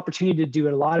us an opportunity to do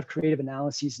a lot of creative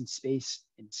analyses in space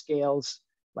and scales,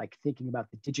 like thinking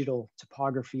about the digital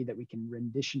topography that we can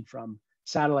rendition from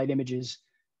satellite images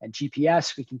and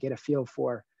GPS. We can get a feel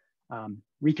for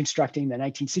reconstructing the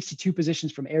 1962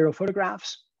 positions from aerial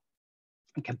photographs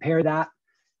and compare that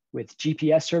with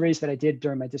GPS surveys that I did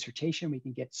during my dissertation. We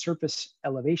can get surface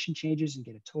elevation changes and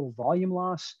get a total volume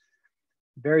loss.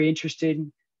 Very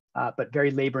interesting, but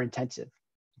very labor intensive.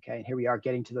 Okay, and here we are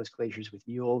getting to those glaciers with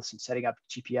mules and setting up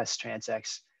GPS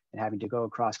transects and having to go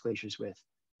across glaciers with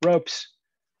ropes.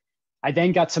 I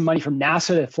then got some money from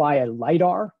NASA to fly a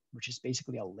LiDAR, which is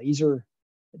basically a laser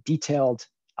detailed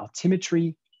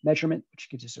altimetry measurement, which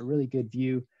gives us a really good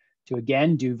view to,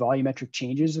 again, do volumetric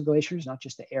changes of glaciers, not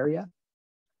just the area.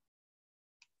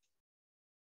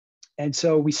 And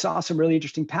so we saw some really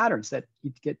interesting patterns that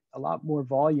you'd get a lot more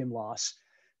volume loss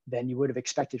than you would have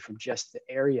expected from just the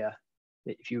area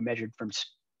that if you measured from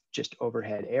just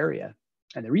overhead area.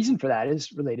 And the reason for that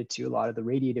is related to a lot of the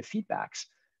radiative feedbacks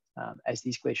as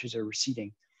these glaciers are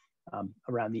receding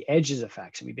around the edges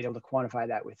effects. And we've been able to quantify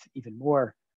that with even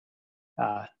more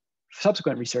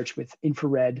subsequent research with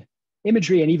infrared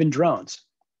imagery and even drones.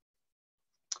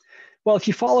 Well, if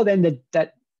you follow then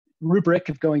that rubric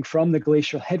of going from the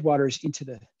glacial headwaters into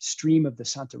the stream of the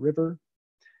Santa River,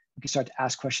 you can start to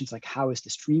ask questions like, how has the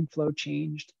stream flow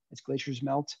changed as glaciers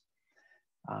melt?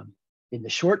 In the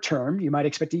short term, you might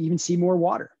expect to even see more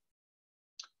water.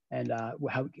 And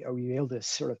how are we able to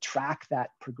sort of track that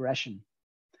progression?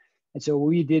 And so what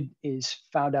we did is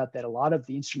found out that a lot of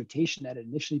the instrumentation that had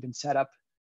initially been set up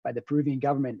by the Peruvian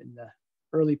government in the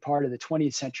early part of the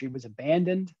 20th century was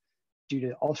abandoned due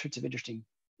to all sorts of interesting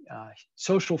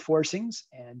social forcings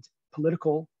and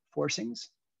political forcings,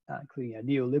 including a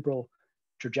neoliberal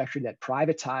trajectory that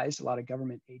privatized a lot of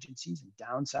government agencies and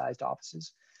downsized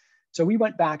offices. So we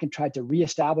went back and tried to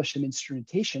reestablish some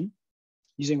instrumentation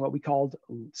using what we called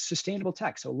sustainable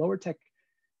tech. So lower tech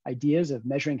ideas of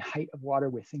measuring height of water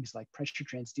with things like pressure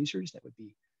transducers that would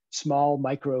be small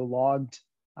micro logged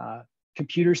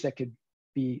computers that could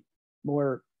be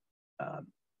more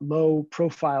low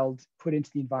profiled, put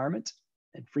into the environment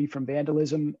and free from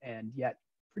vandalism, and yet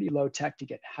pretty low tech to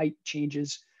get height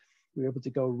changes. We were able to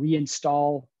go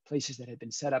reinstall places that had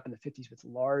been set up in the 50s with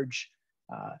large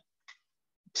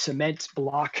cement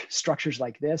block structures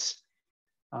like this.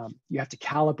 You have to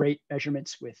calibrate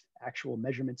measurements with actual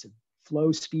measurements of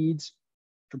flow speeds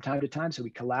from time to time. So we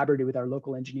collaborated with our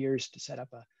local engineers to set up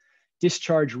a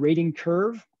discharge rating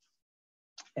curve.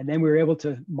 And then we were able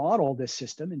to model this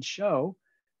system and show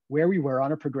where we were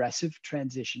on a progressive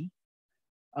transition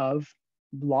of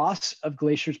loss of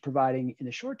glaciers providing in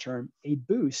the short term a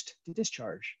boost to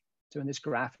discharge. So in this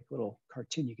graphic little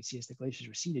cartoon, you can see as the glaciers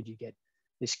receded, you get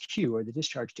this Q, or the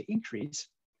discharge, to increase.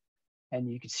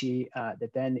 And you can see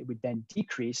that then it would then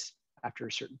decrease after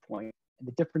a certain point. And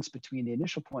the difference between the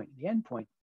initial point and the end point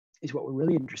is what we're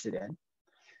really interested in.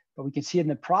 But we can see in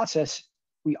the process,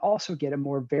 we also get a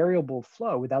more variable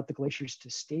flow without the glaciers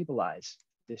to stabilize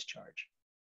discharge.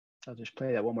 I'll just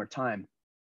play that one more time.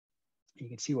 You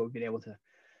can see what we've been able to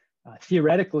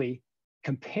theoretically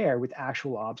compare with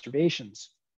actual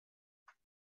observations.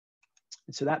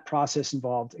 And so that process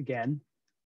involved, again,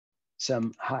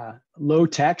 some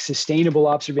low-tech, sustainable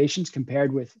observations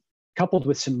coupled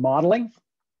with some modeling.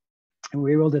 And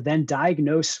we were able to then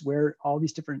diagnose where all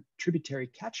these different tributary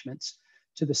catchments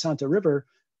to the Santa River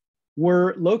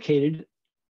were located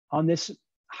on this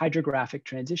hydrographic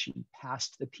transition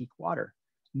past the peak water.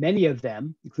 Many of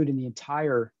them, including the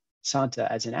entire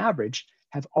Santa as an average,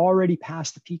 have already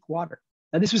passed the peak water.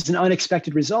 Now, this was an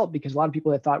unexpected result because a lot of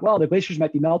people had thought, well, the glaciers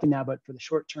might be melting now, but for the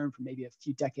short term, for maybe a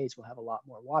few decades, we'll have a lot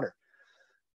more water.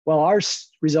 Well, our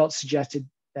results suggested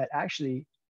that actually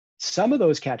some of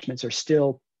those catchments are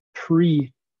still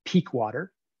pre-peak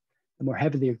water, the more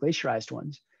heavily glaciarized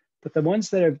ones, but the ones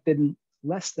that have been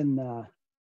less than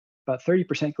about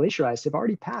 30% glaciarized have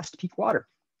already passed peak water.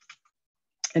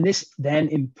 And this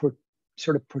then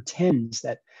sort of portends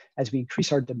that as we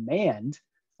increase our demand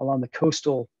along the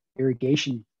coastal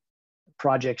irrigation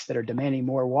projects that are demanding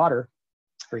more water,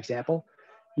 for example,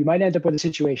 you might end up with a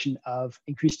situation of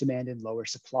increased demand and lower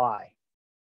supply.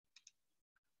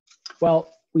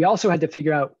 Well, we also had to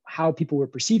figure out how people were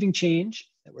perceiving change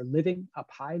that were living up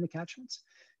high in the catchments.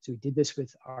 So we did this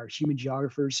with our human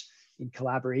geographers in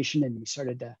collaboration, and we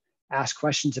started to ask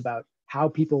questions about how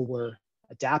people were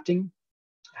adapting,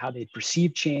 how they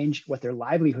perceived change, what their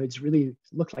livelihoods really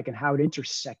looked like, and how it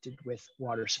intersected with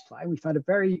water supply. We found a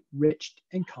very rich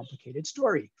and complicated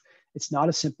story. It's not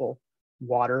a simple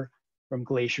water from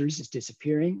glaciers is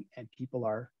disappearing and people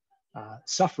are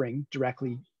suffering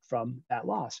directly from that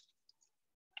loss.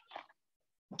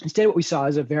 Instead, what we saw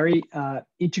is a very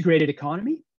integrated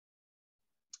economy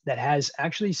that has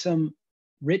actually some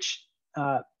rich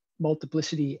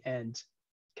multiplicity and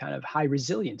kind of high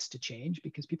resilience to change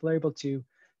because people are able to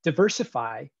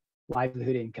diversify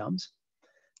livelihood incomes.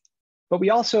 But we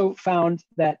also found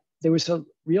that there was a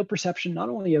real perception not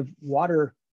only of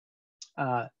water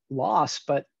loss,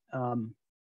 but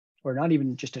or not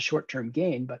even just a short-term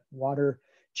gain, but water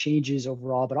changes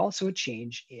overall, but also a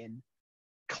change in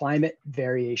climate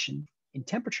variation in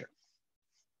temperature.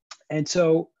 And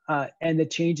so, and the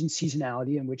change in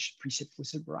seasonality in which precip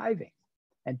was arriving.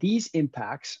 And these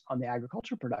impacts on the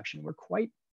agricultural production were quite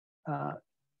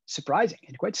surprising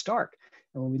and quite stark.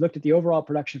 And when we looked at the overall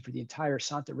production for the entire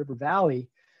Santa River Valley,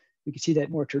 we could see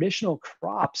that more traditional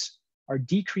crops are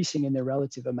decreasing in their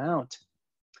relative amount,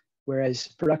 whereas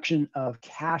production of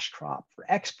cash crop for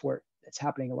export that's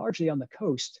happening largely on the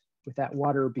coast with that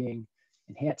water being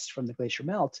enhanced from the glacier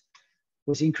melt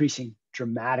was increasing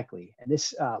dramatically. And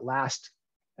this last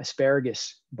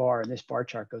asparagus bar in this bar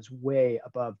chart goes way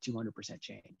above 200%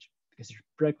 change because there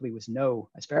practically was no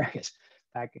asparagus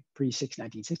back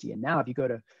pre-1960. And now if you go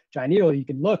to Giant Eagle, you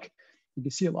can look, you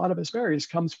can see a lot of asparagus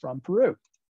comes from Peru.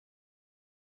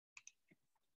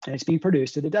 And it's being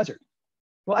produced in the desert.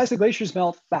 Well, as the glaciers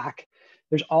melt back,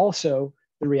 there's also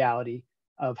the reality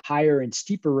of higher and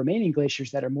steeper remaining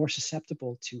glaciers that are more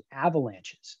susceptible to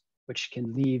avalanches, which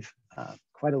can leave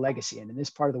quite a legacy. And in this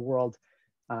part of the world,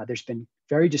 there's been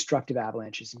very destructive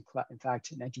avalanches. In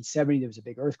fact, in 1970, there was a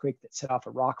big earthquake that set off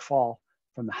a rock fall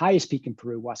from the highest peak in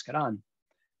Peru, Huascaran,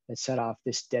 that set off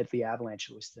this deadly avalanche.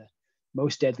 It was the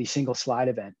most deadly single slide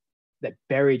event that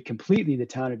buried completely the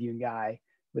town of Yungay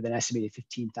with an estimated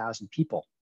 15,000 people.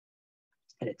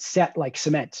 And it set like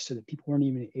cement so that people weren't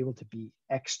even able to be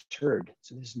exterred.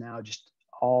 So this is now just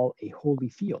all a holy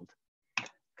field,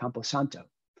 Campo Santo.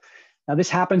 Now this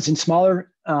happens in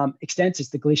smaller extents as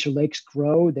the glacial lakes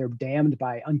grow. They're dammed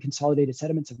by unconsolidated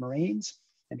sediments of moraines.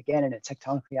 And again, in a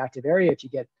tectonically active area, if you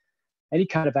get any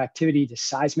kind of activity to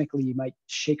seismically, you might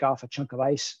shake off a chunk of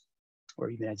ice, or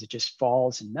even as it just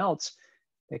falls and melts,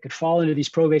 it could fall into these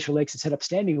proglacial lakes and set up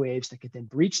standing waves that could then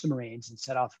breach the moraines and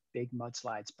set off big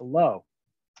mudslides below.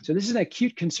 So this is an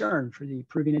acute concern for the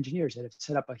Peruvian engineers that have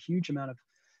set up a huge amount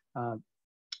of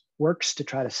works to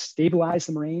try to stabilize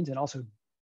the moraines and also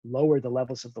lower the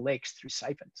levels of the lakes through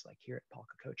siphons, like here at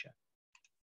Palcacocha.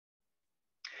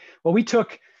 Well, we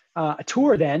took a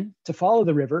tour then to follow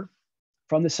the river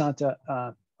from the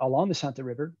Santa, along the Santa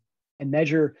River, and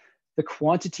measure the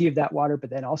quantity of that water, but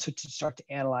then also to start to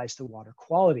analyze the water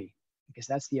quality, because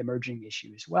that's the emerging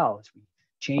issue as well. As we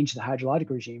change the hydrologic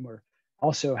regime, we're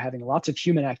also having lots of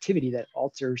human activity that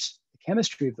alters the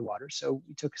chemistry of the water. So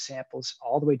we took samples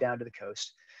all the way down to the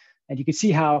coast, and you can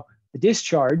see how the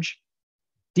discharge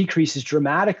decreases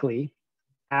dramatically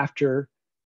after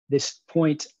this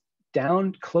point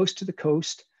down close to the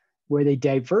coast, where they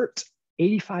divert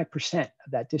 85%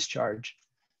 of that discharge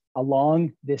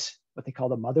along this, what they call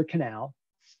the mother canal,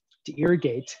 to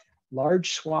irrigate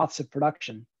large swaths of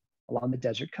production along the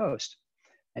desert coast.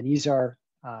 And these are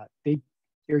big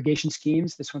irrigation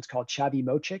schemes. This one's called Chavi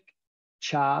Mochik,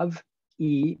 Chav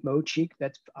E Mochik.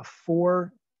 That's a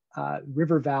 4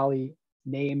 river valley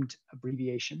named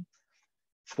abbreviation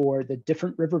for the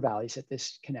different river valleys that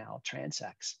this canal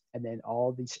transects, and then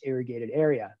all these irrigated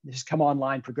area. This has come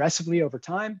online progressively over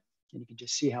time, and you can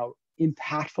just see how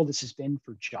impactful this has been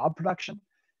for job production,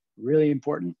 really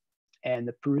important, and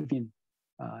the Peruvian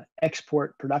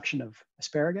export production of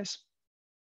asparagus.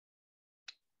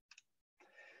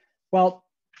 Well,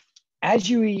 as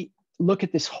you look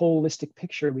at this holistic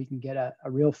picture, we can get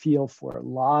a real feel for a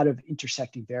lot of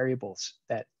intersecting variables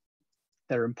that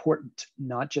are important,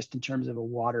 not just in terms of a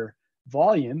water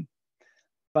volume,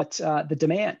 but the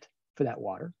demand for that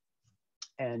water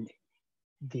and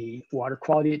the water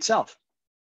quality itself.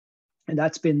 And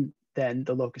that's been then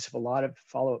the locus of a lot of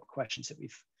follow-up questions that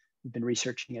we've been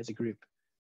researching as a group.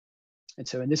 And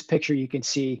so in this picture, you can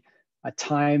see a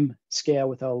time scale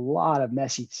with a lot of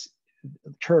messy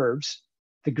curves.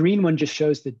 The green one just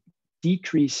shows the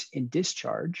decrease in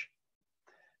discharge,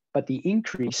 but the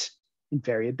increase in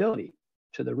variability.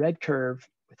 So the red curve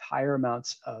with higher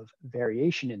amounts of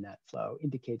variation in that flow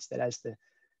indicates that as the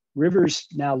river's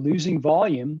now losing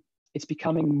volume, it's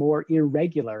becoming more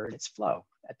irregular in its flow.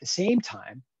 At the same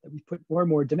time that we put more and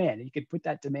more demand, and you could put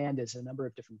that demand as a number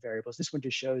of different variables. This one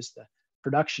just shows the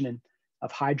production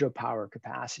of hydropower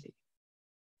capacity.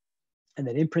 And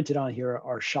then imprinted on here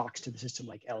are shocks to the system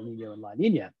like El Nino and La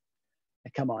Nina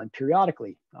that come on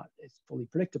periodically. It's fully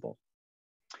predictable.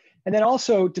 And then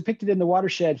also depicted in the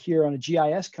watershed here on a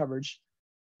GIS coverage,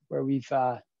 where we've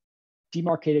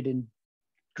demarcated in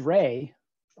gray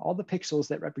all the pixels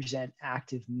that represent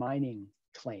active mining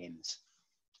claims.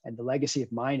 And the legacy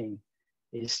of mining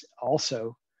is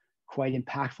also quite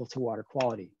impactful to water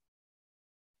quality.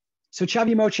 So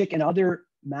Chavimochic and other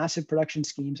massive production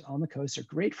schemes on the coast are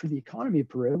great for the economy of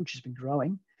Peru, which has been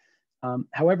growing.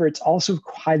 However, it's also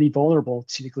highly vulnerable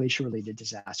to the glacier-related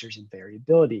disasters and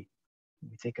variability. When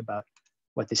we think about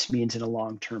what this means in a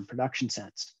long-term production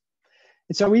sense.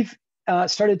 And so we've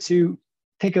started to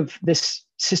think of this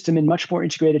system in much more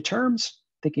integrated terms,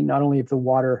 thinking not only of the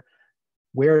water,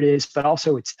 where it is, but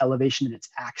also its elevation and its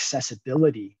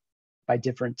accessibility by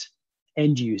different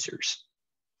end users.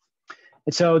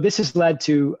 And so this has led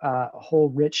to a whole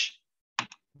rich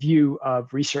view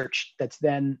of research that's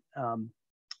then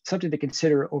something to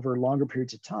consider over longer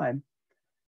periods of time,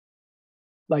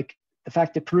 like the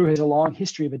fact that Peru has a long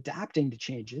history of adapting to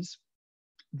changes.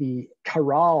 The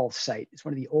Caral site is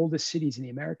one of the oldest cities in the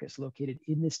Americas, located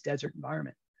in this desert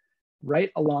environment, right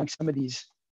along some of these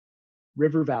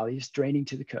river valleys draining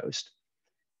to the coast.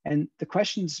 And the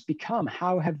questions become,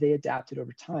 how have they adapted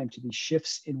over time to these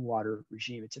shifts in water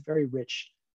regime? It's a very rich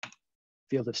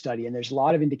field of study. And there's a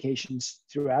lot of indications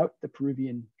throughout the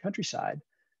Peruvian countryside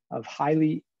of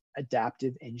highly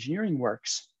adaptive engineering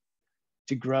works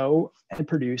to grow and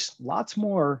produce lots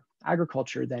more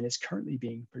agriculture than is currently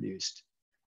being produced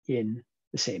in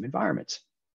the same environments.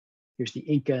 Here's the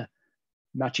Inca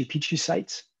Machu Picchu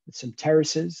sites with some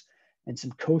terraces and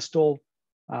some coastal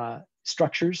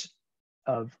structures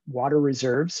of water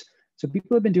reserves. So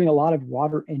people have been doing a lot of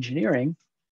water engineering.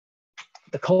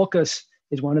 The Colcas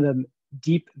is one of the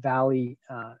deep valley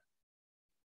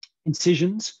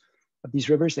incisions of these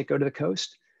rivers that go to the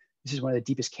coast. This is one of the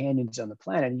deepest canyons on the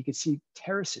planet. And you can see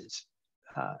terraces,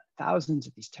 thousands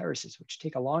of these terraces, which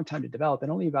take a long time to develop,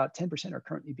 and only about 10% are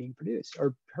currently being produced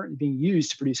or currently being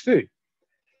used to produce food.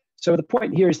 So the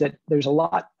point here is that there's a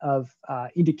lot of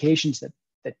indications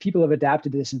that people have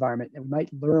adapted to this environment, and we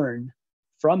might learn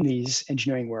from these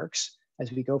engineering works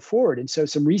as we go forward. And so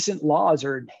some recent laws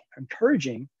are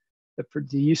encouraging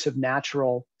the use of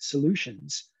natural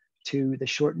solutions to the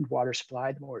shortened water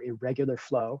supply, the more irregular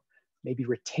flow, maybe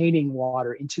retaining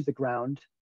water into the ground,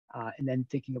 and then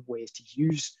thinking of ways to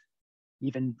use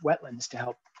even wetlands to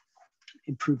help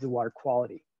improve the water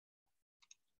quality.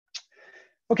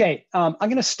 Okay, I'm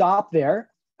gonna stop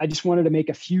there. I just wanted to make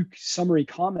a few summary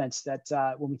comments that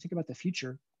when we think about the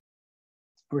future,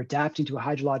 we're adapting to a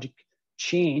hydrologic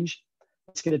change.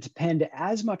 It's going to depend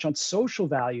as much on social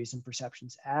values and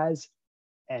perceptions as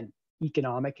and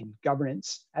economic and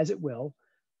governance as it will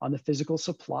on the physical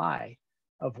supply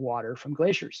of water from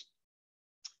glaciers.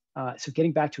 So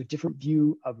getting back to a different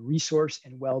view of resource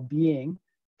and well-being,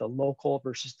 the local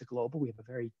versus the global, we have a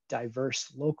very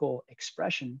diverse local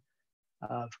expression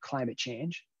of climate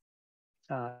change,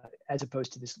 as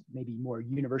opposed to this maybe more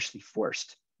universally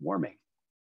forced warming.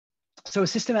 So a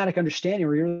systematic understanding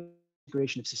or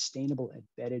integration of sustainable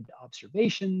embedded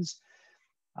observations,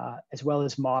 as well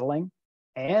as modeling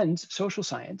and social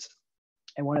science.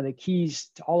 And one of the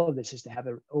keys to all of this is to have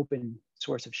an open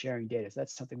source of sharing data. So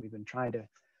that's something we've been trying to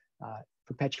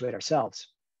perpetuate ourselves.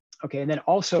 Okay, and then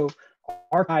also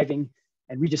archiving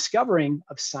and rediscovering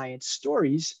of science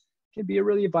stories can be a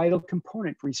really vital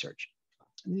component for research.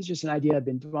 And this is just an idea I've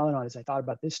been dwelling on as I thought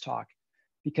about this talk,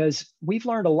 because we've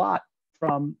learned a lot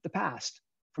from the past,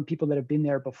 from people that have been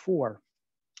there before.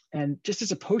 And just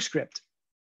as a postscript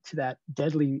to that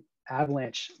deadly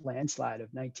avalanche landslide of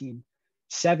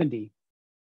 1970,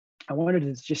 I wanted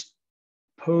to just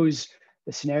pose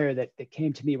the scenario that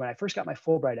came to me. When I first got my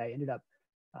Fulbright, I ended up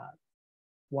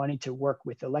wanting to work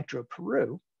with Electro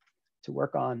Peru to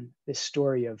work on this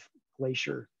story of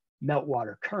glacier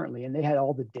meltwater currently. And they had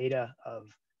all the data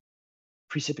of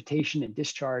precipitation and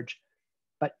discharge.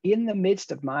 But in the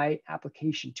midst of my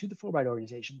application to the Fulbright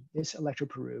organization, this Electro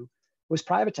Peru was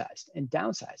privatized and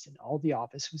downsized, and all the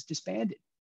office was disbanded.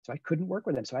 So I couldn't work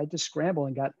with them. So I had to scramble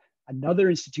and got another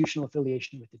institutional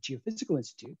affiliation with the Geophysical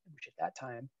Institute, which at that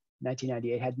time,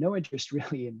 1998, had no interest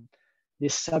really in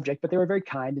this subject, but they were very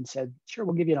kind and said, sure,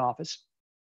 we'll give you an office.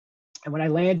 And when I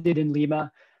landed in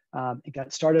Lima and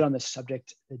got started on this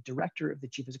subject, the director of the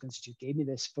Geophysical Institute gave me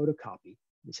this photocopy,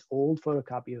 this old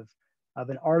photocopy of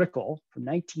an article from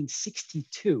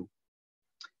 1962.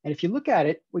 And if you look at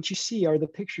it, what you see are the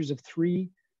pictures of three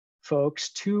folks,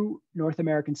 two North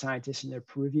American scientists and their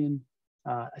Peruvian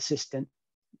assistant,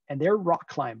 and they're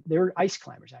they're ice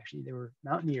climbers actually. They were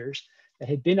mountaineers that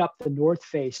had been up the north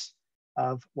face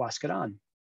of Huascarán.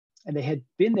 And they had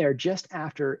been there just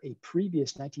after a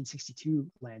previous 1962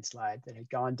 landslide that had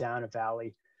gone down a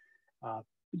valley,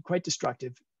 quite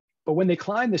destructive. But when they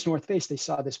climbed this north face, they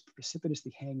saw this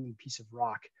precipitously hanging piece of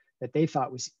rock that they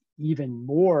thought was even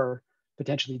more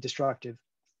potentially destructive.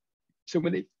 So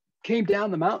when they came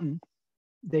down the mountain,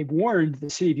 they warned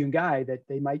the city of Yungay that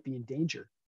they might be in danger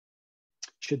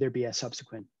should there be a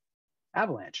subsequent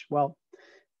avalanche. Well,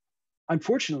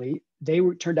 unfortunately, they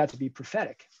turned out to be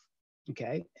prophetic.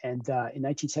 Okay, and in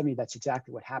 1970, that's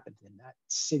exactly what happened. And that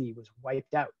city was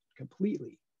wiped out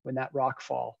completely when that rock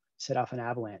fall set off an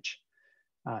avalanche.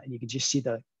 And you can just see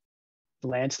the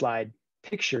landslide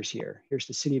pictures here. Here's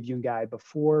the city of Yungay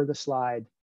before the slide.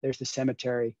 There's the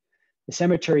cemetery. The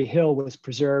cemetery hill was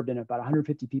preserved, and about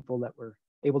 150 people that were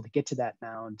able to get to that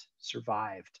mound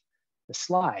survived the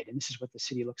slide. And this is what the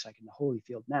city looks like in the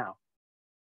Holyfield now.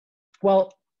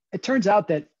 Well, it turns out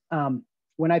that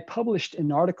when I published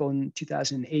an article in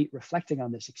 2008 reflecting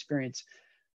on this experience,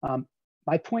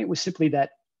 my point was simply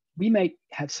that we might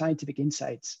have scientific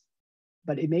insights,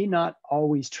 but it may not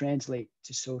always translate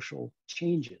to social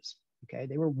changes. Okay,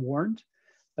 they were warned,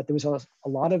 but there was a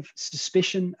lot of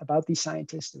suspicion about these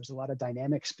scientists. There was a lot of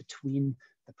dynamics between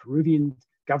the Peruvian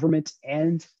government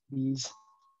and these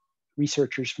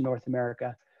researchers from North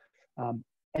America.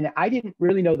 And I didn't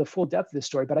really know the full depth of the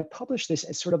story, but I published this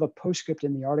as sort of a postscript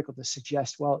in the article to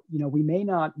suggest, well, you know, we may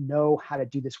not know how to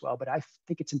do this well, but I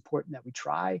think it's important that we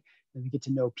try and we get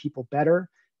to know people better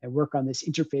and work on this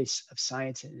interface of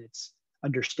science and its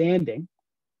understanding.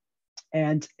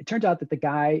 And it turns out that the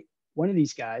guy, one of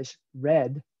these guys,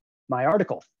 read my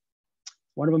article.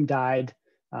 One of them died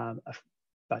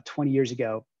about 20 years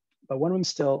ago, but one of them's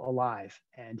still alive,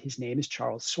 and his name is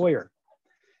Charles Sawyer.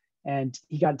 And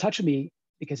he got in touch with me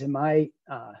because in my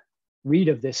read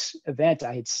of this event,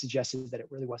 I had suggested that it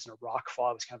really wasn't a rock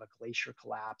fall, it was kind of a glacier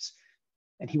collapse.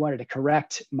 And he wanted to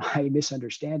correct my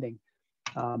misunderstanding.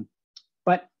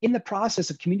 But in the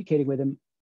process of communicating with him,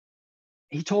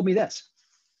 he told me this.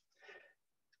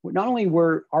 Not only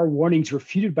were our warnings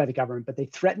refuted by the government, but they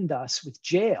threatened us with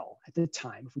jail at the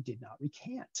time if we did not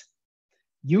recant.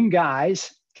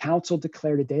 Yungay's council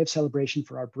declared a day of celebration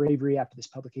for our bravery after this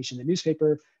publication in the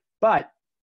newspaper, but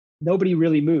nobody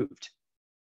really moved.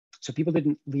 So people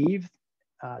didn't leave,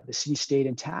 the city stayed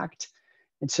intact.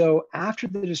 And so after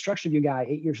the destruction of Yungay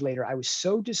 8 years later, I was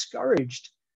so discouraged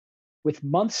with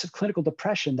months of clinical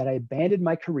depression that I abandoned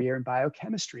my career in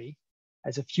biochemistry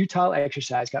as a futile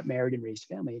exercise, got married and raised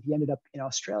a family. And he ended up in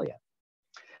Australia.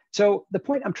 So the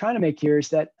point I'm trying to make here is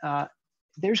that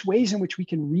there's ways in which we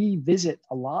can revisit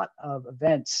a lot of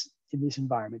events in these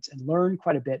environments and learn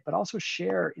quite a bit, but also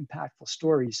share impactful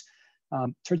stories.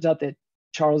 Turns out that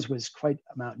Charles was quite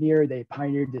a mountaineer. They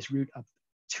pioneered this route up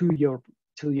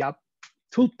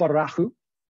Tulparahu,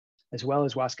 as well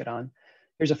as Huascaran.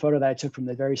 Here's a photo that I took from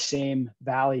the very same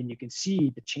valley, and you can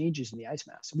see the changes in the ice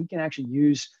mass. So we can actually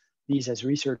use these as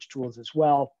research tools as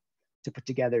well to put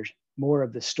together more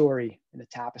of the story and the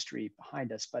tapestry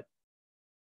behind us. But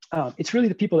it's really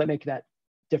the people that make that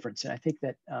difference. And I think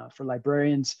that for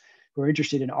librarians who are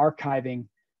interested in archiving,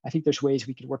 I think there's ways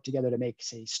we could work together to make,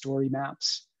 say, story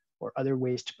maps or other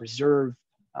ways to preserve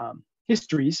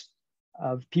histories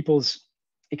of people's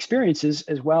experiences,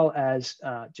 as well as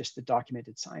just the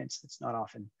documented science that's not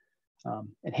often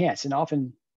enhanced and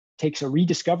often takes a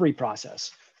rediscovery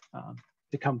process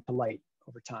to come to light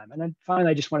over time. And then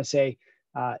finally, I just want to say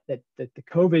that the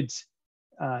COVID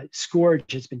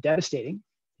scourge has been devastating.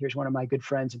 Here's one of my good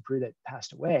friends in Peru that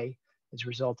passed away as a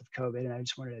result of COVID. And I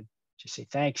just wanted to just say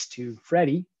thanks to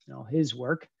Freddie and all his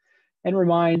work, and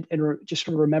remind and just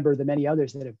remember the many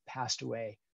others that have passed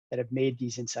away that have made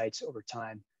these insights over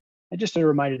time. And just a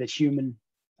reminder that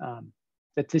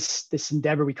that this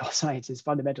endeavor we call science is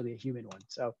fundamentally a human one.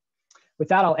 So with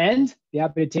that, I'll end. Be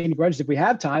happy to take any questions if we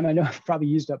have time. I know I've probably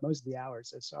used up most of the hour,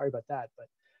 so sorry about that. But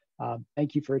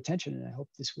thank you for attention, and I hope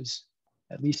this was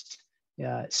at least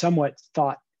somewhat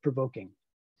thought-provoking.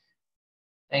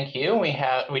 Thank you. We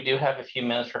do have a few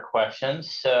minutes for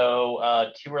questions.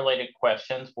 So two related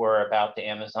questions were about the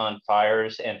Amazon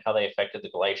fires and how they affected the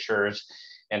glaciers,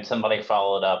 and somebody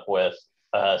followed up with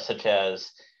such as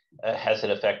has it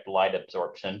affected light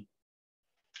absorption?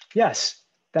 Yes,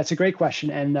 that's a great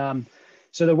question. And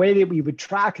so the way that we would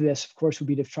track this, of course, would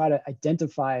be to try to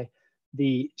identify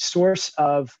the source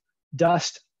of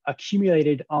dust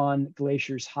accumulated on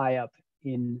glaciers high up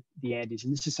in the Andes.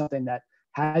 And this is something that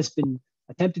has been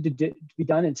attempted to be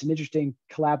done. It's an interesting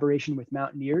collaboration with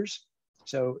mountaineers.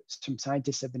 So some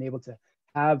scientists have been able to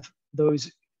have those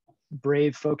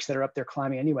brave folks that are up there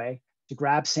climbing anyway to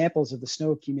grab samples of the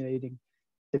snow accumulating,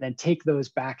 to then take those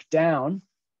back down.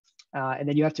 And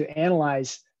then you have to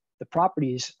analyze the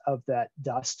properties of that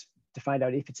dust to find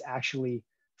out if it's actually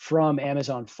from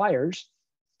Amazon fires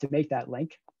to make that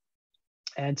link.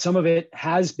 And some of it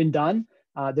has been done.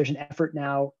 There's an effort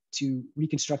now to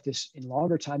reconstruct this in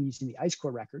longer time using the ice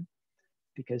core record,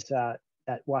 because that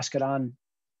Huascaran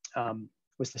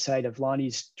was the site of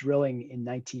Lonnie's drilling in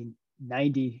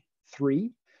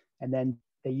 1993. And then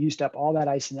they used up all that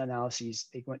ice in analyses.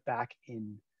 They went back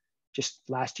in just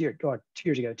last year, or 2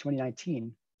 years ago,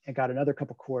 2019, and got another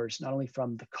couple cores, not only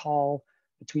from the col,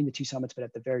 between the two summits, but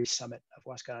at the very summit of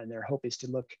Wascana. And their hope is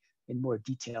to look in more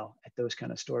detail at those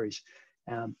kind of stories.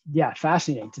 Yeah,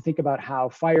 fascinating to think about how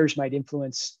fires might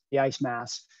influence the ice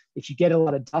mass. If you get a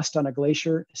lot of dust on a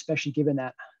glacier, especially given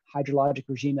that hydrologic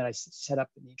regime that I set up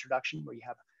in the introduction, where you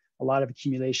have a lot of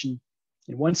accumulation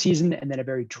in one season and then a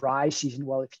very dry season.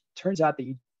 Well, if it turns out that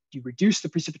you reduce the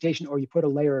precipitation or you put a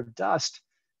layer of dust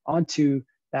onto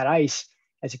that ice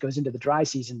as it goes into the dry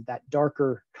season, that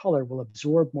darker color will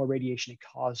absorb more radiation and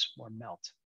cause more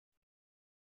melt.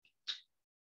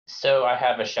 So I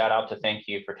have a shout out to thank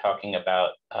you for talking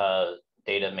about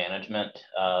data management.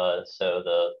 So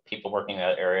the people working in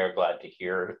that area are glad to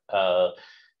hear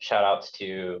shout outs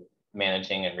to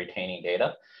managing and retaining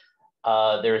data.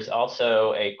 There's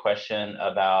also a question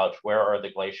about where are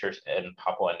the glaciers in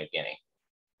Papua New Guinea?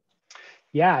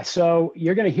 Yeah, so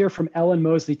you're going to hear from Ellen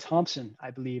Mosley Thompson,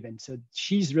 I believe. And so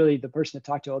she's really the person to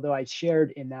talk to, although I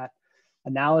shared in that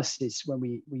analysis when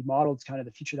we modeled kind of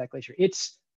the future of that glacier,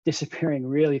 it's disappearing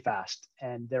really fast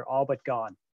and they're all but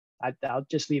gone. I'll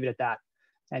just leave it at that.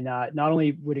 And not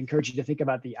only would encourage you to think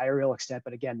about the aerial extent,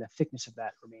 but again, the thickness of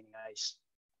that remaining ice.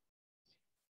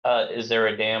 Is there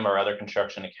a dam or other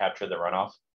construction to capture the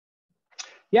runoff?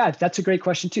 Yeah, that's a great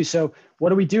question too. So what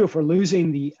do we do if we're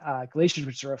losing the glaciers,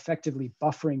 which are effectively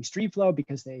buffering stream flow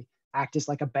because they act as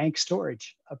like a bank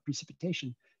storage of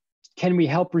precipitation? Can we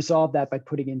help resolve that by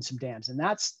putting in some dams? And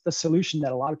that's the solution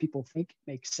that a lot of people think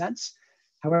makes sense.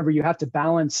 However, you have to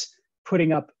balance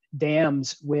putting up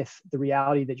dams with the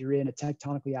reality that you're in a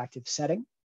tectonically active setting,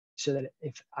 so that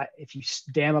if you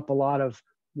dam up a lot of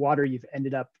water, you've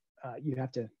ended up, you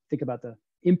have to think about the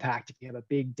impact if you have a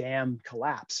big dam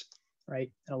collapse, right?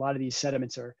 And a lot of these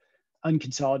sediments are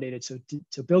unconsolidated.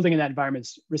 So building in that environment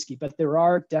is risky, but there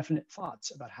are definite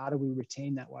thoughts about how do we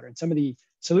retain that water. And some of the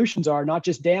solutions are not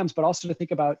just dams, but also to think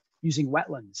about using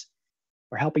wetlands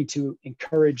or helping to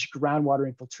encourage groundwater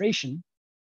infiltration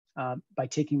by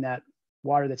taking that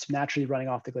water that's naturally running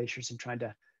off the glaciers and trying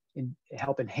to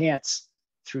help enhance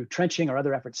through trenching or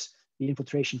other efforts, the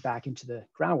infiltration back into the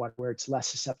groundwater where it's less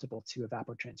susceptible to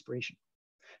evapotranspiration.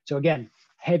 So again,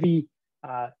 heavy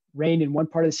rain in one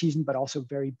part of the season, but also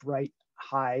very bright,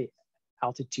 high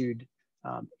altitude,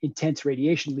 intense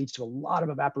radiation leads to a lot of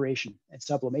evaporation and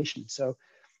sublimation. So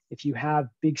if you have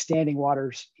big standing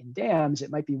waters in dams,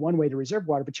 it might be one way to reserve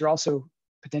water, but you're also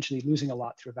potentially losing a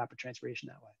lot through evapotranspiration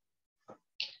that way.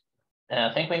 And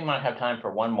I think we might have time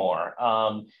for one more.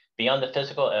 Beyond the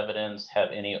physical evidence,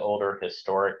 have any older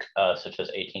historic, such as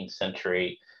 18th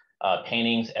century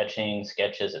paintings, etchings,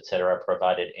 sketches, etc.,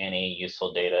 provided any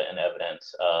useful data and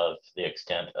evidence of the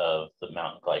extent of the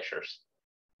mountain glaciers?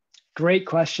 Great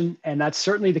question. And that's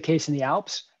certainly the case in the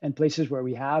Alps and places where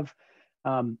we have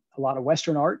a lot of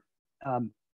Western art.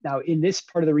 Now, in this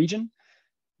part of the region,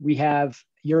 we have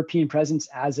European presence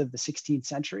as of the 16th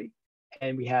century.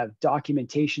 And we have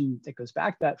documentation that goes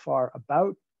back that far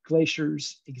about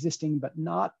glaciers existing, but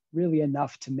not really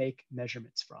enough to make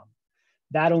measurements from.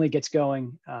 That only gets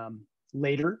going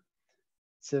later.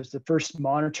 So the first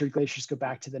monitored glaciers go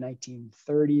back to the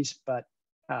 1930s, but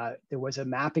there was a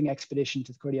mapping expedition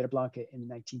to the Cordillera Blanca in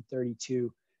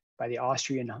 1932 by the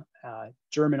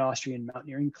German-Austrian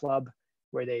Mountaineering Club,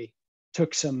 where they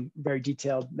took some very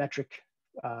detailed metric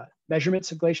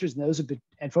measurements of glaciers, and those have been,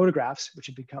 and photographs, which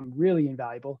have become really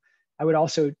invaluable. I would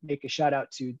also make a shout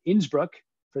out to Innsbruck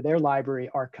for their library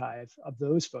archive of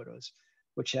those photos,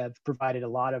 which have provided a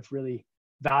lot of really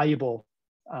valuable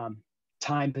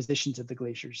time positions of the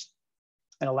glaciers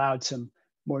and allowed some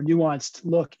more nuanced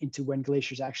look into when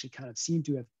glaciers actually kind of seem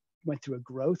to have went through a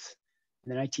growth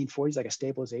in the 1940s, like a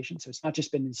stabilization. So it's not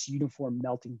just been this uniform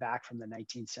melting back from the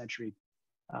 19th century,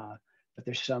 but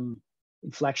there's some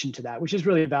inflection to that, which is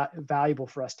really valuable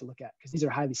for us to look at because these are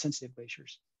highly sensitive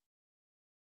glaciers.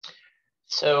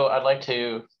 So I'd like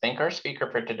to thank our speaker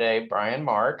for today, Bryan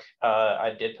Mark.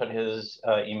 I did put his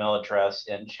email address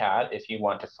in chat if you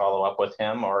want to follow up with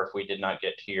him, or if we did not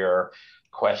get to your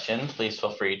question, please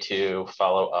feel free to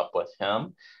follow up with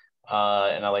him.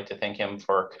 And I'd like to thank him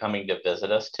for coming to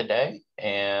visit us today.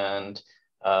 And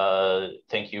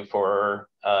thank you for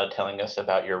telling us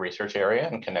about your research area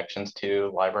and connections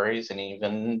to libraries and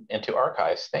even into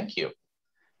archives. Thank you.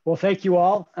 Well, thank you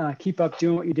all. Keep up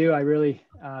doing what you do. I really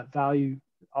value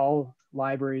all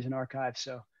libraries and archives.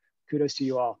 So kudos to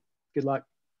you all. Good luck.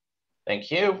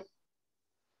 Thank you.